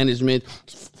 self-management,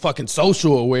 fucking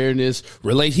social awareness,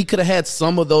 he could have had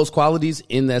some of those qualities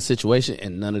in that situation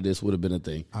and none of this would have been a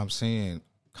thing. I'm saying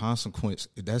consequence.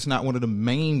 That's not one of the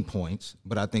main points,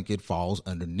 but I think it falls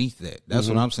underneath that. That's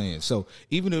what I'm saying. So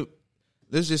even if,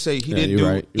 let's just say he didn't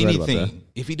do anything.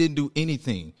 If he didn't do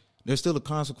anything, there's still a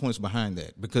consequence behind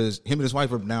that, because him and his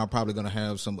wife are now probably going to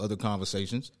have some other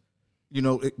conversations. You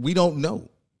know, we don't know.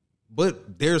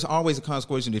 But there's always a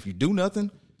consequence. And if you do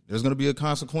nothing, there's going to be a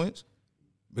consequence.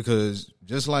 Because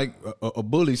just like a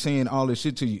bully saying all this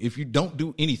shit to you, if you don't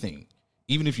do anything,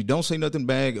 even if you don't say nothing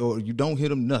bad or you don't hit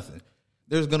them nothing,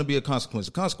 there's going to be a consequence.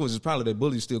 The consequence is probably that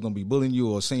bully's still going to be bullying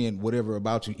you or saying whatever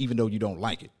about you, even though you don't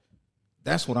like it.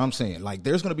 That's what I'm saying. Like,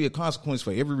 there's going to be a consequence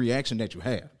for every reaction that you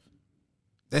have.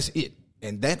 That's it.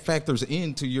 And that factors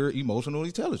into your emotional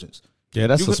intelligence. Yeah,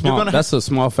 that's a small factor. That's a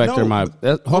small factor in my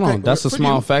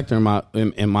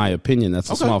opinion. That's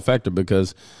a small factor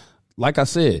because, like I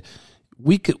said,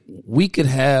 we could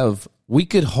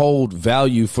hold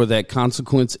value for that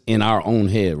consequence in our own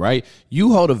head, right?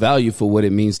 You hold a value for what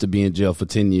it means to be in jail for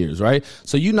 10 years, right?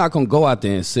 So you're not gonna go out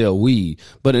there and sell weed,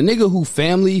 but a nigga who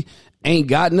family ain't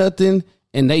got nothing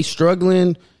and they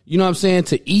struggling, you know what I'm saying,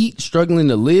 to eat, struggling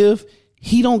to live.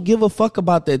 He don't give a fuck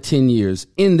about that 10 years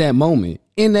in that moment.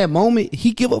 In that moment,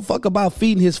 he give a fuck about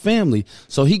feeding his family.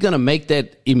 So he going to make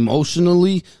that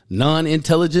emotionally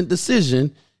non-intelligent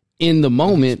decision in the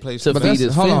moment to feed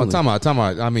his family. Hold on, time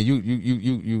out. I mean,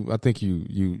 you I think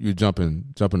you jumping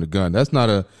the gun. That's not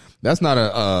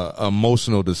a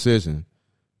emotional decision.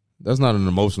 That's not an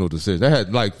emotional decision.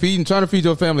 That had trying to feed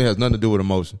your family has nothing to do with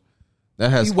emotion.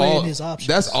 That has all his options.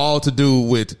 That's all to do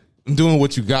with doing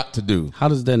what you got to do. How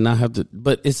does that not have to?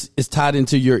 But it's tied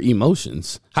into your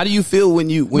emotions. How do you feel when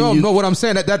you? No. What I'm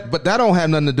saying but that don't have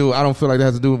nothing to do. I don't feel like that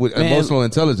has to do with emotional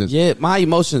intelligence. Yeah, my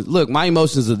emotions. Look, my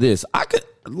emotions are this. I could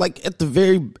at the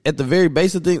very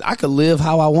basic thing. I could live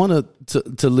how I want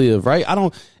to live. Right.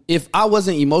 If I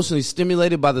wasn't emotionally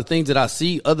stimulated by the things that I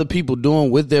see other people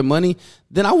doing with their money,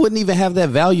 then I wouldn't even have that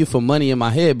value for money in my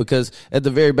head, because at the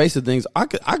very basic things, I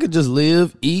could just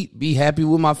live, eat, be happy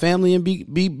with my family and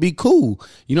be cool.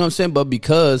 You know what I'm saying? But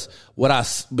because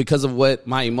of what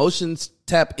my emotions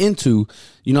tap into,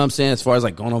 you know what I'm saying, as far as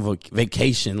like going on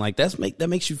vacation, like that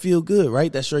makes you feel good,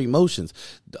 right? That's your emotions.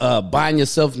 Buying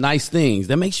yourself nice things,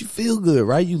 that makes you feel good,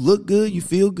 right? You look good, you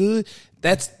feel good.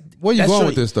 Where you going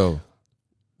with this though?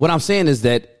 What I'm saying is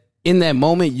that in that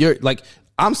moment,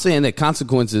 I'm saying that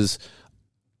consequences,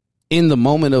 in the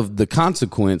moment of the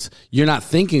consequence, you're not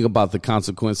thinking about the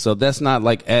consequence. So that's not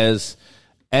like as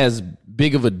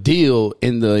big of a deal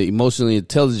in the emotionally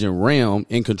intelligent realm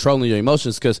in controlling your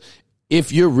emotions. Because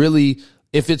if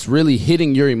it's really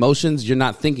hitting your emotions, you're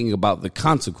not thinking about the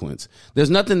consequence. There's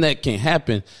nothing that can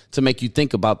happen to make you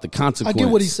think about the consequence. I get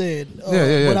what he's saying,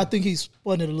 yeah. But I think he's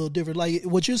spun it a little different. Like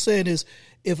what you're saying is,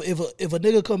 if a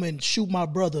nigga come and shoot my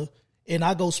brother and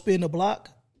I go spin the block,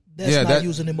 that's not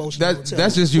using emotional intelligence.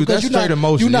 That's just you. That's straight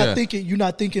emotion. You're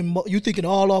not thinking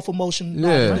all off emotion. Nah,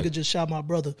 nigga just shot my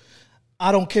brother.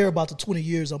 I don't care about the 20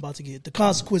 years I'm about to get. The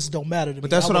consequences don't matter to me. But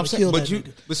that's what I'm saying.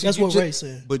 That's what Ray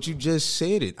said. But you just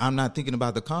said it. I'm not thinking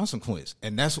about the consequence.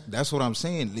 And that's what I'm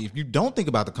saying. If you don't think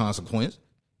about the consequence,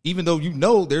 even though you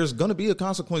know there's going to be a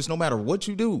consequence no matter what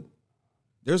you do,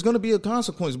 there's going to be a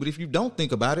consequence. But if you don't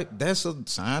think about it, that's a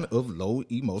sign of low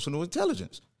emotional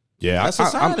intelligence. Yeah,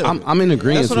 I'm in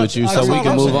agreement with you, so we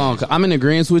can move on. I'm in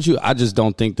agreement with you. I just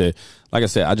don't think that, like I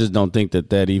said, I just don't think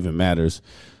that even matters.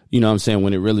 You know what I'm saying?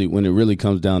 When it really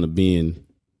comes down to being,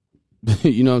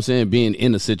 you know what I'm saying, being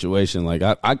in a situation. Like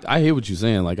I hear what you're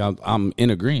saying. Like I'm in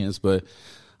agreement, but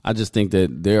I just think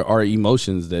that there are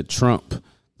emotions that trump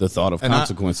the thought of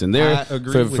consequence. And there,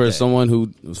 for someone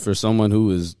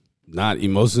who is not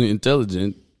emotionally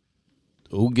intelligent,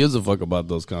 who gives a fuck about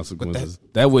those consequences?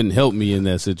 That wouldn't help me in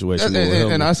that situation.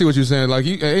 And I see what you're saying. Like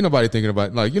ain't nobody thinking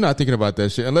about, like, you're not thinking about that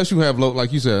shit unless you have low,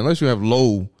 like you said, unless you have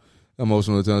low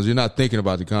emotional intelligence. You're not thinking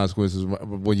about the consequences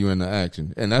when you're in the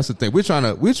action. And that's the thing. We're trying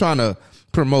to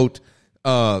promote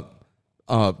the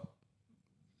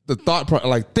thought,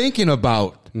 like thinking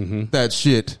about that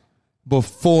shit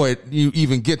before you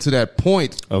even get to that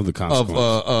point of the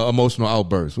consequence of emotional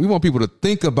outbursts. We want people to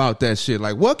think about that shit.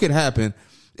 Like, what could happen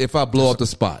if I blow up the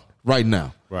spot right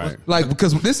now? Right. Like,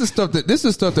 because this is stuff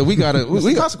that we gotta. What's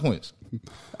the consequence?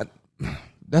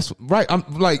 That's right. I'm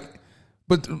like.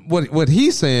 But what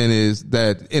he's saying is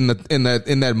that in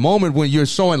that moment when you're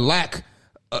showing lack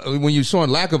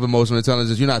of emotional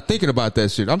intelligence, you're not thinking about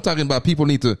that shit. I'm talking about people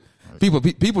need to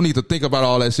think about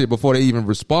all that shit before they even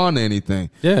respond to anything.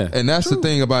 Yeah, and that's the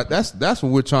thing about that's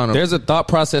what we're trying to. There's a thought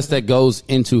process that goes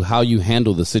into how you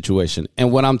handle the situation,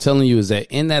 and what I'm telling you is that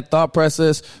in that thought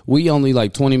process, we only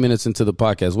like 20 minutes into the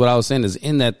podcast. What I was saying is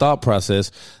in that thought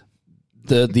process,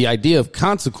 the idea of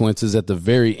consequences at the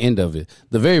very end of it.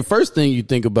 The very first thing you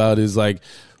think about is like,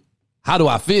 how do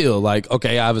I feel? Like,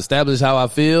 okay, I've established how I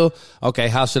feel. Okay,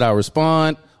 how should I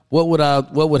respond? What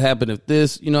would happen if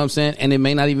this, you know what I'm saying? And it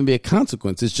may not even be a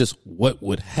consequence. It's just what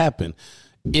would happen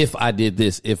if I did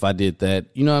this, if I did that.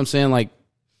 You know what I'm saying? Like,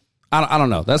 I don't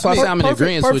know. That's why I say I'm in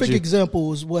agreement with you. Perfect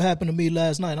example is what happened to me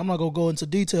last night. I'm not going to go into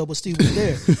detail, but Steve was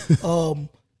there.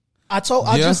 I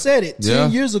just said it.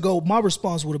 10 years ago, my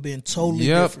response would have been totally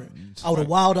different. I would have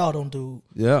wilded out on dude.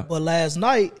 Yeah. But last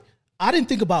night, I didn't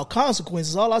think about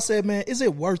consequences. All I said, man, is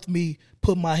it worth me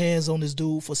putting my hands on this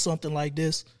dude for something like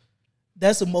this?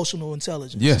 That's emotional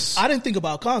intelligence. Yes. I didn't think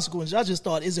about consequences. I just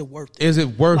thought, is it worth it? Is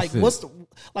it worth like, it? What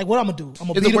I'm gonna do? I'm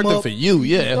gonna Is beat it worth him it up. for you?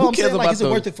 Yeah. You know Who what I'm cares saying? Like, about is it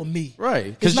worth it for me? Right.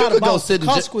 It's Because you not could go about sit and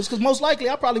consequences. Because most likely,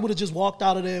 I probably would have just walked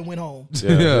out of there and went home. But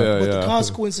the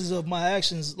consequences of my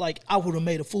actions, like I would have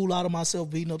made a fool out of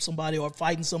myself, beating up somebody or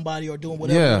fighting somebody or doing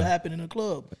whatever would have happened in the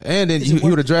club. And then you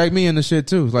would have dragged me in the shit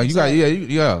too. Like Exactly.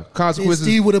 you got consequences.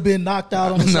 Steve would have been knocked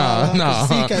out on the sideline. Nah.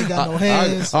 Zeke ain't got no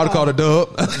hands. I'd have called a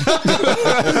dub. I'd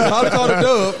have called a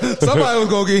dub. Somebody was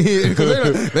gonna get hit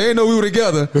because they ain't know we were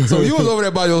together. So you was over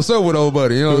there by yourself with old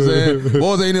buddy. You know what I'm saying?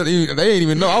 Boys they ain't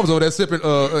even know. I was over there sipping,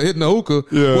 hitting the hookah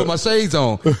with my shades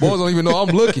on. Boys don't even know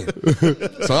I'm looking.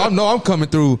 So I know I'm coming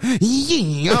through.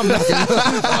 I'm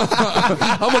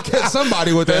gonna catch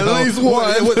somebody with that. At least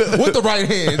one with the right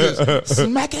hand. Just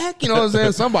smack it. You know what I'm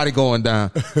saying? Somebody going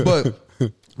down.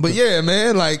 But yeah,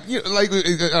 man, like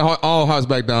it all harks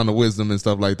back down to wisdom and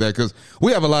stuff like that. Because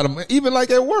we have a lot of, even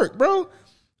like at work, bro.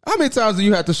 How many times do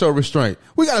you have to show restraint?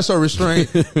 We got to show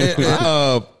restraint in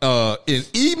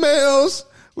emails.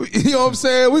 You know what I'm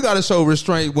saying? We got to show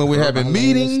restraint when we're having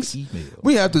meetings.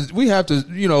 We have to,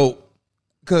 you know,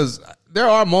 because there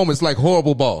are moments like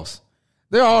horrible boss.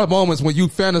 There are moments when you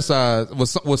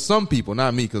fantasize with some people,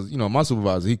 not me, because, you know, my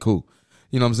supervisor, he cool.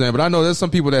 You know what I'm saying? But I know there's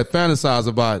some people that fantasize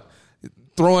about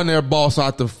throwing their boss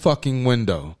out the fucking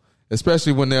window,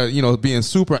 especially when they're, you know, being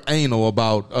super anal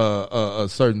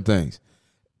about certain things.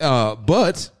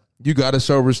 But you got to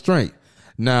show restraint.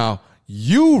 Now,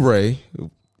 you, Ray,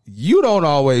 you don't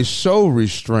always show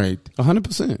restraint.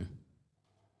 100%.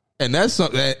 And that's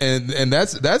something, and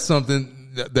that's something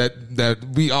that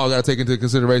we all got to take into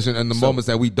consideration in the moments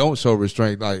that we don't show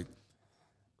restraint. Like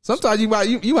sometimes you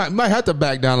might have to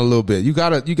back down a little bit. You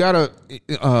gotta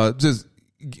just.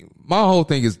 My whole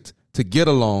thing is to get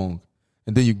along,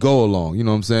 and then you go along. You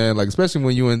know what I'm saying? Like especially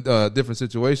when you're in different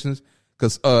situations.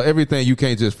 Because everything you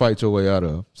can't just fight your way out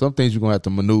of. Some things you're gonna have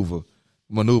to maneuver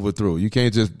through. You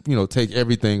can't just, you know, take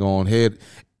everything on head.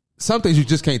 Some things you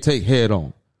just can't take head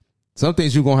on. Some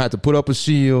things you're gonna have to put up a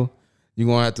shield. You're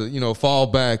gonna have to, you know, fall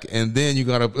back, and then you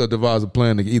gotta devise a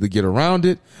plan to either get around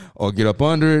it, or get up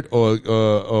under it,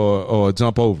 or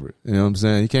jump over it. You know what I'm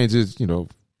saying? You can't just, you know,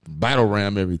 battle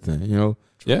ram everything. You know.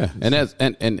 Yeah, and that's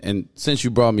and since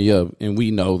you brought me up, and we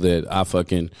know that I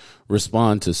fucking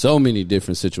respond to so many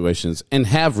different situations and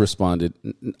have responded,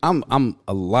 I'm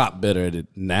a lot better at it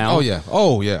now.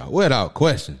 Oh yeah, without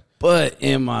question. But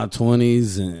in my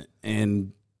 20s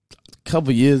and a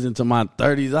couple years into my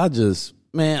 30s,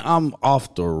 I'm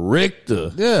off the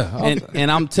Richter. Yeah,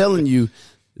 and I'm telling you,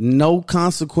 no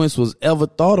consequence was ever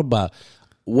thought about.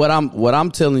 What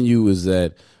I'm telling you is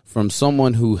that, from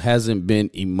someone who hasn't been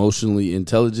emotionally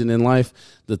intelligent in life,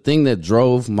 the thing that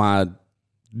drove my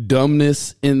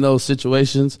dumbness in those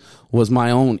situations was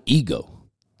my own ego,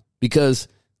 because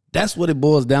that's what it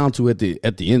boils down to at the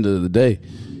end of the day.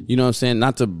 You know what I'm saying?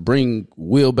 Not to bring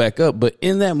Will back up, but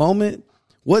in that moment,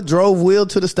 what drove Will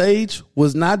to the stage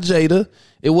was not Jada.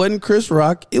 It wasn't Chris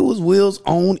Rock. It was Will's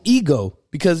own ego,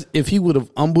 because if he would have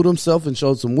humbled himself and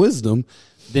showed some wisdom,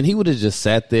 then he would have just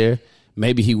sat there.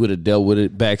 Maybe he would have dealt with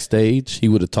it backstage. He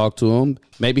would have talked to him.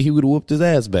 Maybe he would have whooped his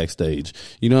ass backstage.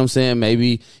 You know what I'm saying?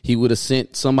 Maybe he would have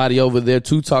sent somebody over there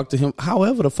to talk to him.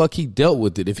 However the fuck he dealt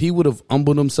with it. If he would have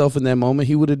humbled himself in that moment,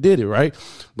 he would have did it, right?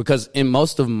 Because in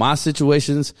most of my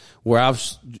situations where I've,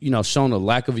 you know, shown a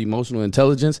lack of emotional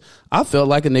intelligence, I felt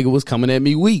like a nigga was coming at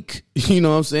me weak. You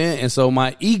know what I'm saying? And so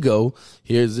my ego,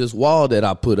 here's this wall that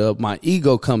I put up. My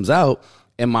ego comes out.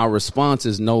 And my response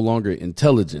is no longer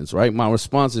intelligence, right? My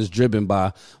response is driven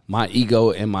by my ego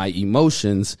and my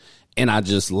emotions, and I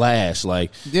just lash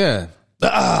like, you know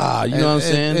what I'm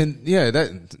saying?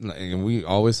 And we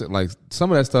always say, like,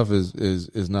 some of that stuff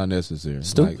is not necessary.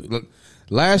 Stupid. Like, look,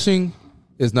 lashing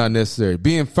is not necessary.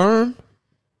 Being firm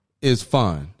is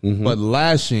fine, but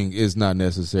lashing is not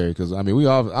necessary. Because I mean,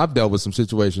 I've dealt with some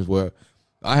situations where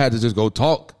I had to just go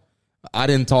talk. I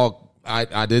didn't talk.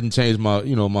 I didn't change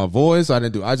my voice.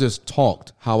 I just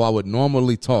talked how I would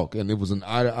normally talk, and it was an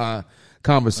eye to eye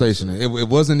conversation. It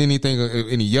wasn't anything,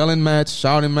 any yelling match,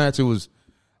 shouting match. It was,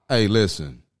 hey,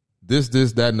 listen, this,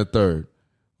 that, and the third.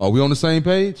 Are we on the same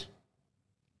page?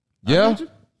 Yeah?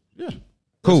 Yeah.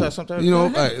 Cool. Sometimes You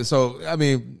know, so, I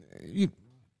mean,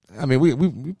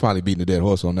 we probably beating a dead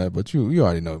horse on that, but you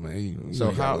already know, man. You So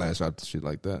ain't gotta how- lash out to shit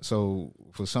like that. So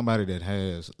for somebody that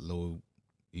has low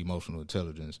emotional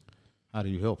intelligence, how do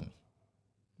you help them?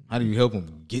 How do you help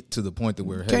them get to the point that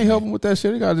we're Can't help them with that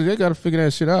shit. They got to figure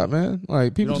that shit out, man.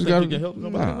 Like people You just don't got think you can help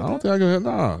nobody Nah, with I don't think I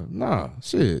can. Nah,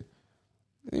 shit.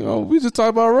 You know, we just talked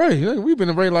about Ray. We've been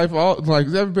in Ray life for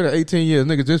every bit of 18 years.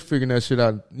 Nigga just figuring that shit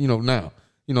out. You know now.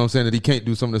 You know what I'm saying, that he can't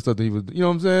do some of the stuff that he was. You know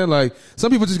what I'm saying? Like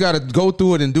some people just got to go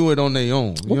through it and do it on their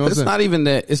own. You know what I'm It's saying? not even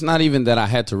that. It's not even that I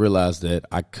had to realize that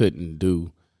I couldn't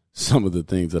do some of the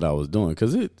things that I was doing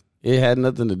because it had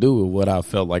nothing to do with what I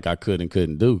felt like I could and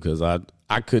couldn't do because I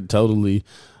could totally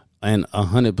and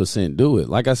 100% do it.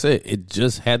 Like I said, it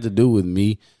just had to do with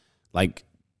me, like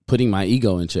putting my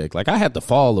ego in check. Like I had to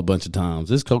fall a bunch of times.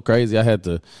 It's so crazy. I had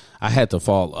to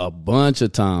fall a bunch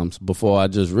of times before I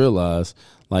just realized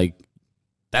like.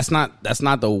 That's not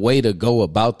the way to go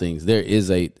about things. There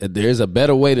is a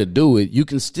better way to do it. You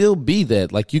can still be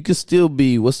that. Like you can still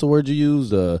be, what's the word you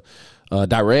use?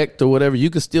 Direct or whatever. You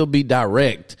can still be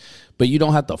direct, but you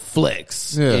don't have to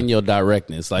flex in your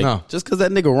directness. Like just because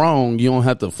that nigga wrong, you don't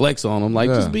have to flex on him. Like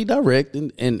just be direct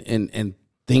and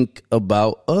think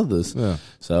about others. Yeah.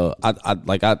 So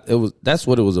that's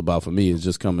what it was about for me, is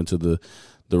just coming to the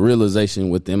realization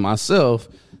within myself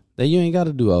that you ain't got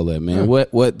to do all that, man. Yeah.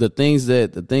 What the things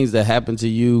that happen to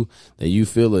you that you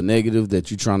feel are negative,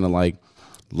 that you're trying to like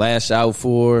lash out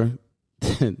for,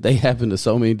 they happen to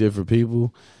so many different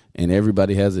people, and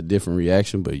everybody has a different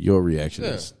reaction. But your reaction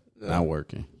is not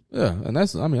working. Yeah, and I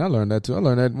learned that too. I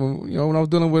learned that when I was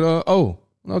dealing with O.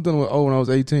 When I was dealing with O when I was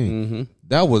 18,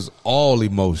 that was all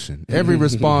emotion. Every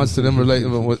response to them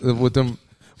with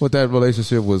that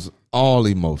relationship was all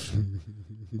emotion.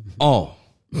 All.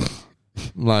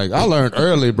 Like I learned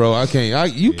early, bro.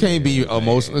 You can't be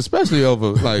emotional, especially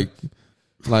over like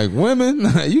women.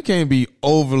 You can't be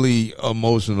overly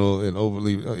emotional and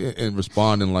overly and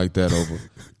responding like that over.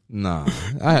 Nah,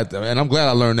 I had to, and I'm glad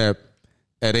I learned that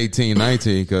at 18,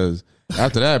 19, because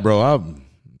after that, bro,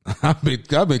 I've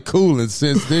been cooling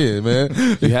since then, man.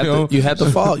 You had to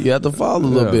fall. You had to fall a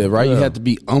little bit, right? Yeah. You had to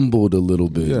be humbled a little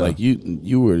bit. Yeah. Like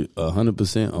you were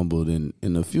 100% humbled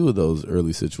in a few of those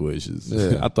early situations.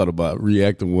 Yeah. I thought about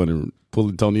reacting one and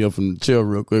pulling Tony up from the chair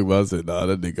real quick, but I said, "Nah,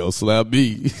 that nigga gonna slap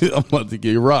me. I'm about to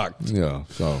get rocked." Yeah.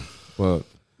 So, but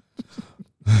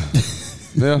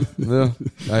yeah.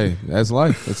 Hey, that's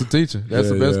life. That's a teacher. That's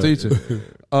the best teacher.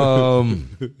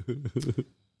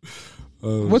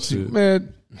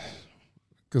 Man?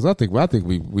 Because I think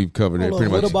we've covered it pretty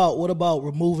much. What about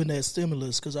removing that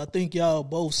stimulus? Because I think y'all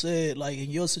both said, like, in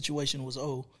your situation was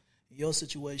in your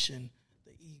situation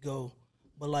the ego,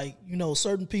 but like,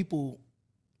 certain people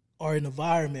are in an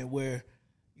environment where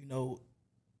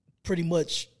pretty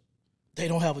much they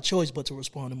don't have a choice but to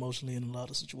respond emotionally in a lot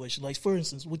of situations. Like, for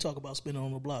instance, we talk about spinning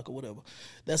on the block or whatever.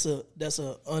 That's a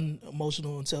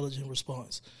unemotional, intelligent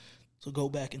response. So go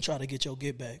back and try to get your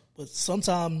get back. But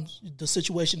sometimes the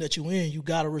situation that you're in, you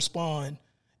got to respond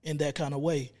in that kind of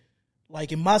way.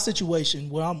 Like in my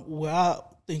situation, where I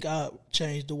think I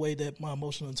changed the way that my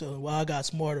emotional intelligence, where I got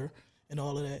smarter and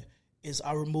all of that, is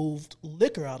I removed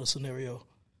liquor out of scenario.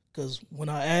 Because when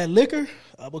I add liquor,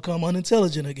 I become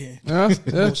unintelligent again.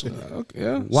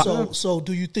 So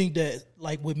do you think that,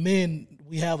 like with men,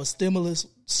 we have a stimulus,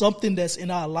 something that's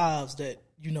in our lives that,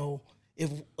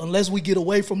 unless we get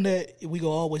away from that, we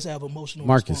gonna always have emotional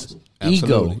Marcus,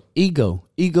 responses. ego.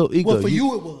 Well, for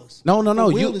you it was. No.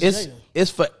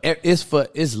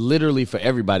 It's literally for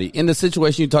everybody. In the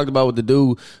situation you talked about with the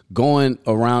dude going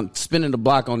around spinning the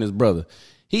block on his brother,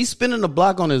 he's spinning the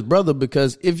block on his brother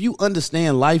because if you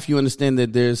understand life, you understand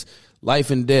that there's life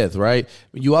and death, right?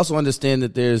 You also understand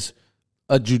that there's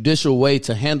a judicial way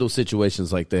to handle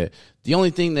situations like that. The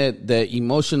only thing that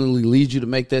emotionally leads you to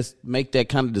make that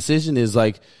kind of decision is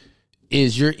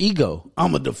your ego.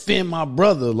 I'm gonna defend my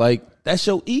brother. Like, that's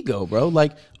your ego, bro.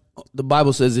 Like, the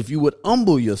Bible says if you would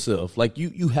humble yourself, like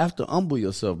you have to humble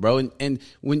yourself, bro. And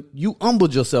when you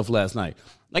humbled yourself last night,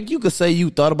 like, you could say you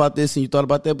thought about this and you thought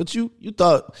about that, but you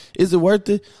thought, is it worth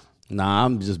it? Nah,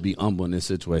 I'm just be humble in this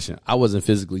situation. I wasn't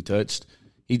physically touched.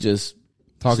 He just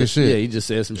talking shit. Yeah, he just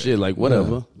said some shit like,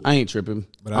 whatever. Yeah. I ain't tripping.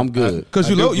 But I'm good. Because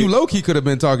you low key could have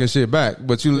been talking shit back,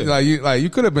 but you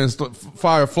could have been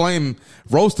fire flame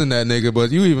roasting that nigga,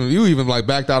 but you even like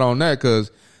backed out on that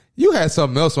because you had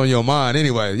something else on your mind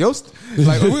anyway. We want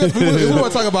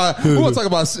to talk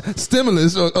about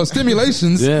stimulus or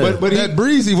stimulations, Yeah. but that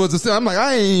Breezy was I'm like,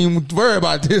 I ain't worried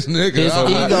about this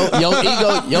nigga.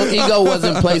 Your ego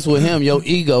wasn't placed with him. Your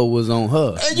ego was on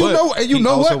her. And you know he what?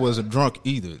 also wasn't drunk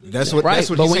either. That's what. Right, That's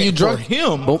what but he's when saying you drunk, for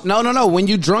him. no. When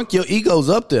you drunk, your ego's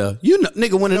up there. You know,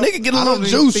 nigga. When a nigga get a I little don't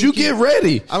even juice, think you he- get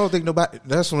ready. I don't think nobody.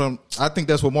 I think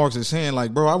that's what Marcus is saying.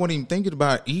 Like, bro, I wasn't even thinking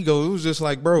about ego. It was just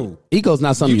like, bro, Ego's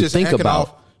not something you just think acting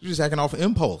about. You just acting off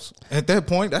impulse. At that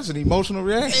point, that's an emotional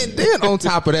reaction. And then on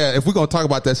top of that, if we're gonna talk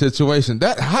about that situation,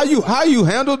 that how you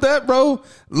handled that, bro,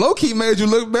 low key made you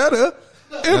look better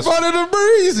in front of the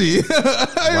Breezy. You know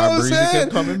what I'm Breezy saying?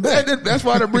 kept coming back. That's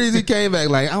why the Breezy came back.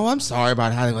 Like, oh, I'm sorry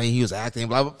about how the way he was acting.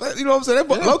 Blah blah. Blah. You know what I'm saying?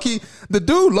 That low key, the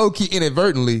dude low key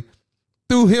inadvertently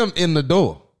threw him in the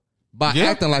door by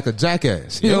acting like a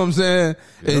jackass. You know what I'm saying?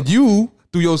 And you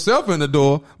threw yourself in the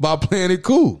door by playing it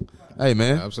cool. Hey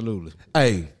man, Absolutely.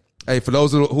 Hey, for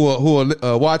those who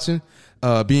are watching,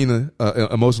 being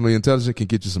emotionally intelligent can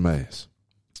get you some ass.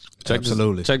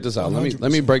 Absolutely. Check this out.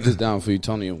 Let me break this down for you,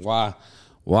 Tony, and why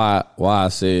I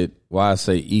say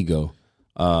ego.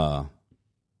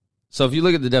 So if you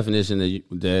look at the definition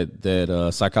that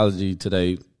Psychology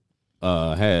Today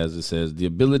has, it says the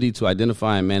ability to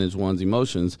identify and manage one's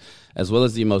emotions as well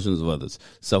as the emotions of others,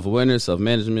 self-awareness,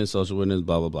 self-management, social awareness,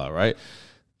 blah blah blah. Right.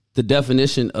 The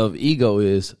definition of ego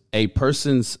is a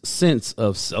person's sense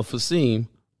of self-esteem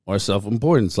or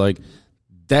self-importance. Like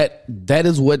that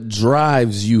is what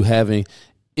drives you having.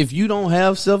 If you don't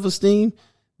have self-esteem,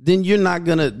 then you're not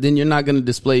gonna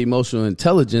display emotional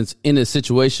intelligence in a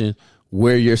situation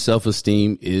where your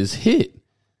self-esteem is hit.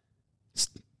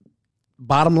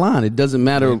 Bottom line, it doesn't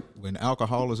matter When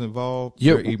alcohol is involved,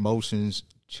 Your- your emotions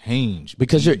change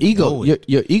because your ego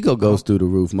your ego goes through the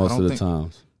roof most I of don't the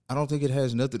times. I don't think it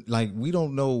has nothing. Like, we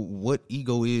don't know what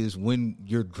ego is when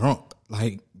you're drunk.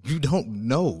 Like, you don't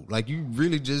know. Like, you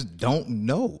really just don't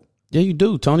know. Yeah, you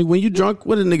do, Tony. When you drunk,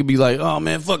 what a nigga be like? Oh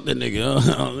man, fuck that nigga.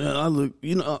 I look,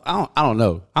 I don't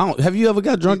know. Have you ever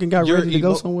got drunk and got Your ready to go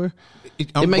emo- somewhere?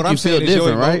 It make what you I'm feel saying is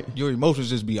different, right? Your emotions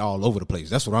just be all over the place.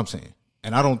 That's what I'm saying.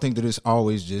 And I don't think that it's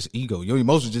always just ego. Your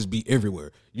emotions just be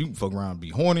everywhere. You can fuck around and be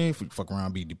horny, fuck around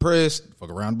and be depressed, fuck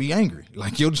around and be angry.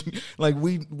 Like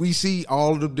we see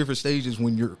all the different stages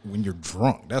when you're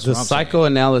drunk. That's The what I'm saying.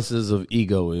 psychoanalysis of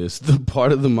ego is the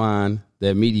part of the mind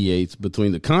that mediates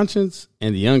between the conscious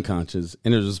and the unconscious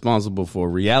and is responsible for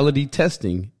reality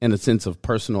testing and a sense of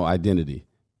personal identity.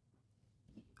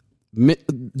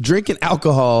 Drinking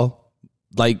alcohol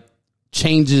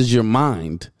changes your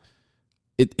mind.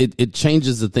 It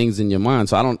changes the things in your mind.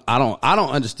 So I don't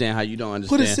understand how you don't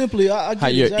understand. Put it simply, I get how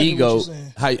your exactly ego, what you're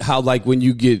saying. how when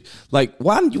you get why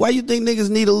you think niggas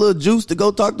need a little juice to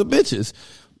go talk to bitches?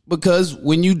 Because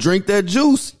when you drink that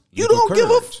juice, you don't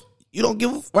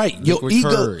give a right.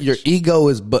 Your ego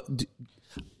is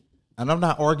And I'm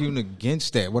not arguing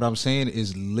against that. What I'm saying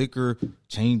is liquor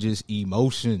changes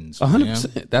emotions.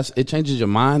 100%. It changes your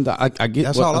mind. I get.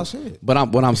 That's all I said. But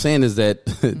what I'm saying is that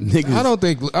niggas. I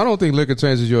don't think liquor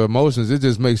changes your emotions. It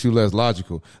just makes you less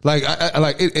logical. Like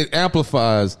it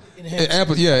amplifies. It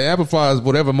amplifies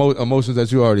whatever emotions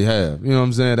that you already have. You know what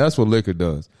I'm saying? That's what liquor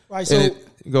does. Right. So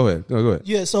go ahead. Go ahead.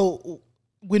 yeah. So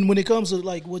when it comes to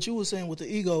like what you were saying with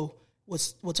the ego,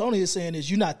 what Tony is saying is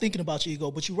you're not thinking about your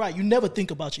ego, but you're right. You never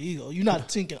think about your ego. You're not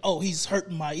thinking, oh, he's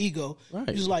hurting my ego. Right.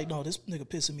 You're just like, no, this nigga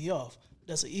pissing me off.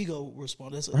 That's an ego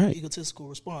response. That's an Right. egotistical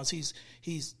response.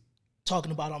 He's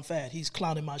talking about I'm fat. He's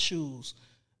clowning my shoes.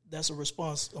 That's a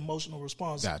response, emotional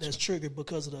response that's triggered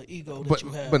because of the ego that you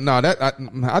have. But no,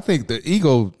 I think the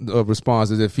ego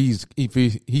response is if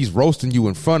he's roasting you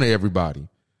in front of everybody.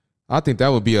 I think that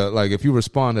would be if you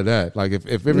respond to that, like if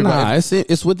everybody. Nah,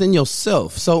 it's within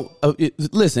yourself. So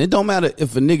listen, it don't matter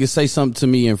if a nigga say something to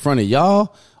me in front of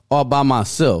y'all or by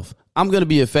myself. I'm gonna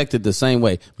be affected the same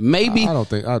way. Maybe I don't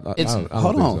think. I don't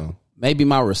hold think on. so. Maybe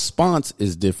my response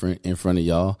is different in front of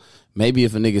y'all. Maybe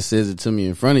if a nigga says it to me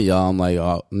in front of y'all, I'm like,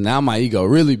 oh, now my ego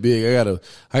really big.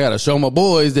 I gotta show my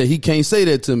boys that he can't say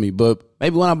that to me. But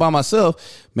maybe when I'm by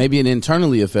myself, maybe it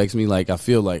internally affects me. Like I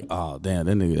feel like, oh damn,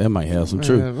 that nigga that might have some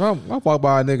truth. Man, if I walk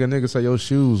by a nigga say your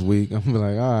shoes weak, I'm be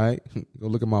like, all right, go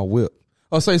look at my whip.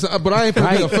 Or say something, but I ain't.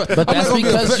 Right. But that's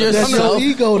because you're That's your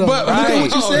ego, though. But- Look at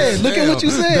what you said. Look at what you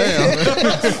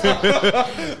said.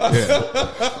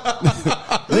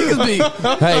 Niggas be,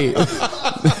 hey,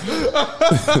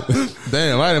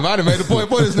 Damn, I done made the point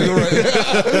for this nigga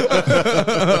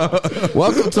right.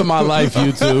 Welcome to my life,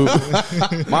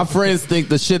 YouTube. My friends think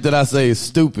the shit that I say is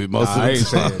stupid most of the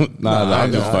time.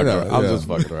 I'm just fucking around. I'm just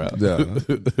fucking around.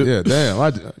 Yeah, damn.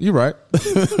 You right.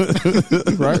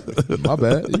 You right. My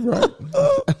bad. You right.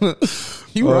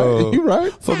 You right. You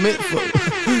right. For me,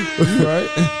 You right.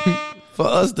 for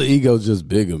us, the ego's just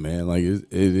bigger, man. Like it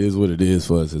is what it is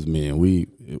for us as men. We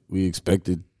expect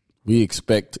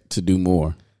to do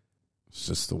more. It's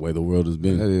just the way the world has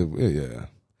been. Yeah.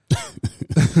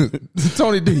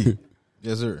 Tony D.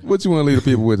 Yes, sir. What you want to leave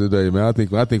the people with today, man? I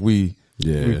think we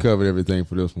covered everything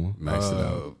for this one. Max it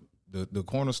out. The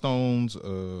cornerstones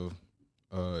of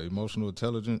emotional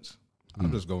intelligence.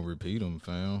 I'm just gonna repeat them,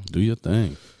 fam. Do your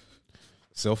thing.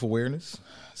 Self-awareness,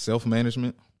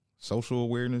 self-management, social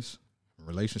awareness,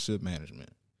 relationship management.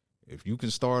 If you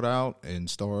can start out and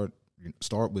start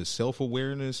with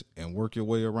self-awareness and work your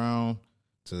way around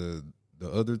to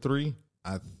the other three,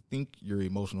 I think your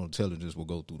emotional intelligence will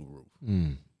go through the roof.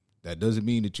 That doesn't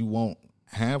mean that you won't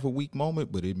have a weak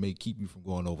moment, but it may keep you from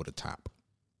going over the top.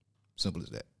 Simple as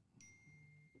that.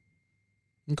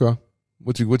 Okay.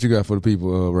 What you got for the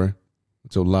people, Ray?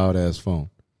 With your loud ass phone.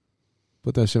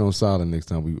 Put that shit on silent next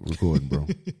time we recording, bro.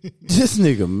 This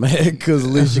nigga mad because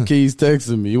Alicia Keys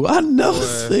texting me. I never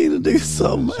seen a nigga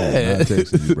so mad. I'm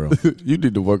texting you, bro. You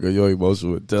need to work on your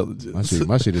emotional intelligence.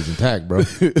 My shit is intact, bro.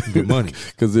 Good money.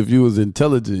 Because if you was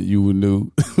intelligent, you would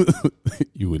knew.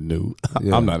 You would knew.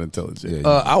 Yeah. I'm not intelligent. Yeah,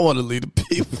 I want to lead the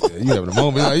people. Yeah, you having a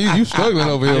moment. Like, you struggling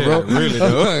over here, bro. Really,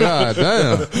 though. God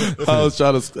damn. I was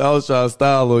trying to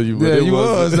style on you, but Yeah, it you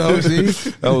was, though, see?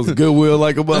 That was goodwill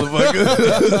like a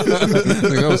motherfucker.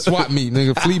 Nigga, that was swap meet,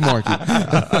 nigga, flea market.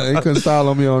 They couldn't style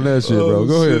on me on that shit, bro.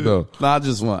 Go ahead, though. No, I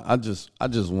just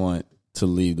want to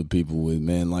leave the people with,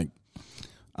 man. Like,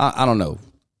 I don't know.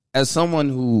 As someone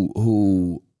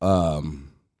who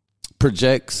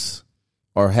projects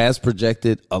or has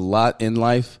projected a lot in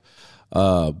life,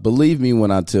 believe me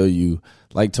when I tell you,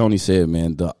 like Tony said,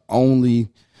 man, the only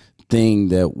thing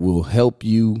that will help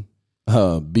you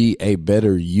be a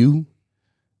better you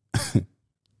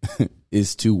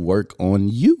is to work on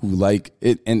you. Like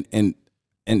it, and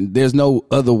there's no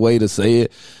other way to say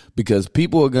it, because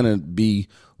people are gonna be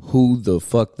who the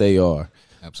fuck they are.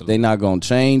 Absolutely. They're not gonna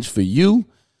change for you,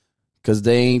 because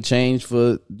they ain't changed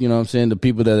for, you know what I'm saying, the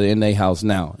people that are in their house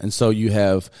now. And so you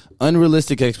have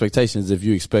unrealistic expectations if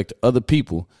you expect other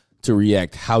people to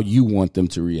react how you want them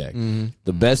to react.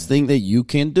 The best thing that you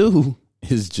can do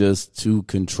is just to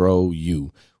control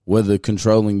you. Whether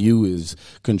controlling you is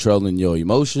controlling your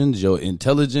emotions, your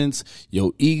intelligence,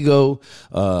 your ego,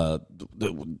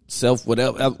 self,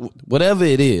 whatever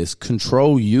it is,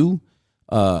 control you.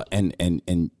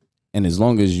 And as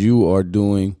long as you are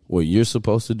doing what you're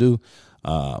supposed to do,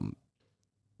 then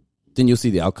you'll see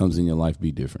the outcomes in your life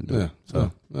be different. Dude. Yeah.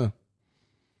 So. Yeah.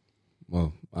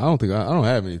 Well, I don't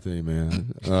have anything,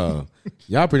 man.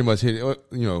 Y'all pretty much hit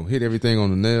everything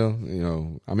on the nail. You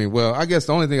know, I mean, well, I guess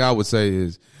the only thing I would say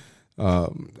is,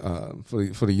 for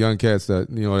the young cats that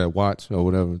that watch or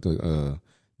whatever, the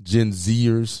Gen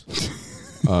Zers,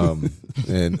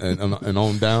 and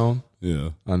on down.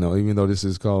 Yeah, I know. Even though this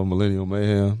is called Millennial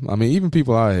Mayhem, I mean, even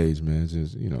people our age, man,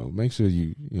 just make sure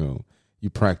you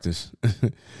practice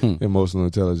emotional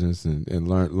intelligence and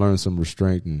learn some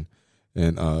restraint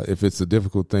and if it's a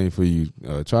difficult thing for you,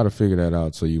 try to figure that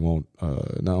out so you won't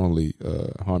not only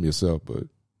harm yourself but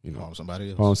harm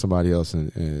somebody else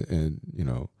and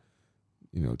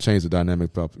change the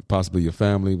dynamic, possibly your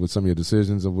family with some of your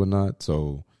decisions and whatnot.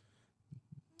 So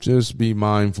just be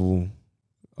mindful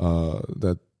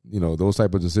that those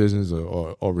type of decisions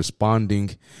or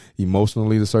responding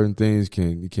emotionally to certain things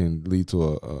can lead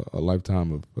to a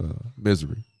lifetime of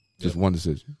misery. Just one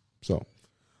decision. So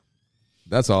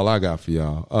that's all I got for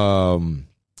y'all.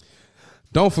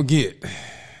 Don't forget,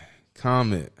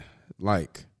 comment,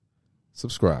 like,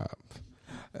 subscribe.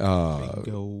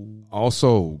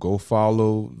 Also, go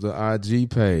follow the IG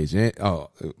page and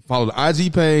follow the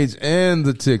IG page and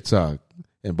the TikTok,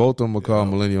 and both of them are called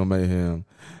Millennial Mayhem,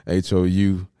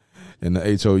 HOU, and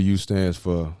the HOU stands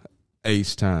for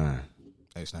H-Time.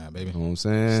 H-Time, baby. You know what I'm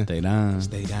saying? Stay down.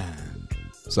 Stay down.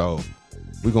 So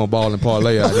we gonna ball and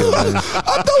parlay out here, man. I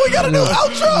thought we gotta do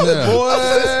outro,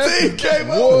 boy.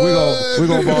 We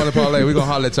gonna ball and parlay. We gonna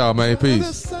holler at y'all, man.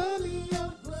 Peace.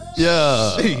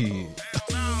 Yeah.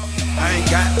 I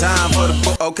ain't got time for the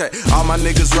book. Okay, all my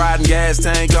niggas riding gas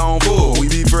tank on full. We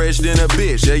be fresh than a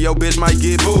bitch. Yeah, your bitch might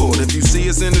get bulled. If you see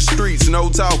us in the streets, no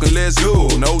talking, let's go.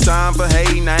 No time for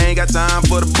hating. I ain't got time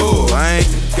for the bull. I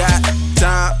ain't got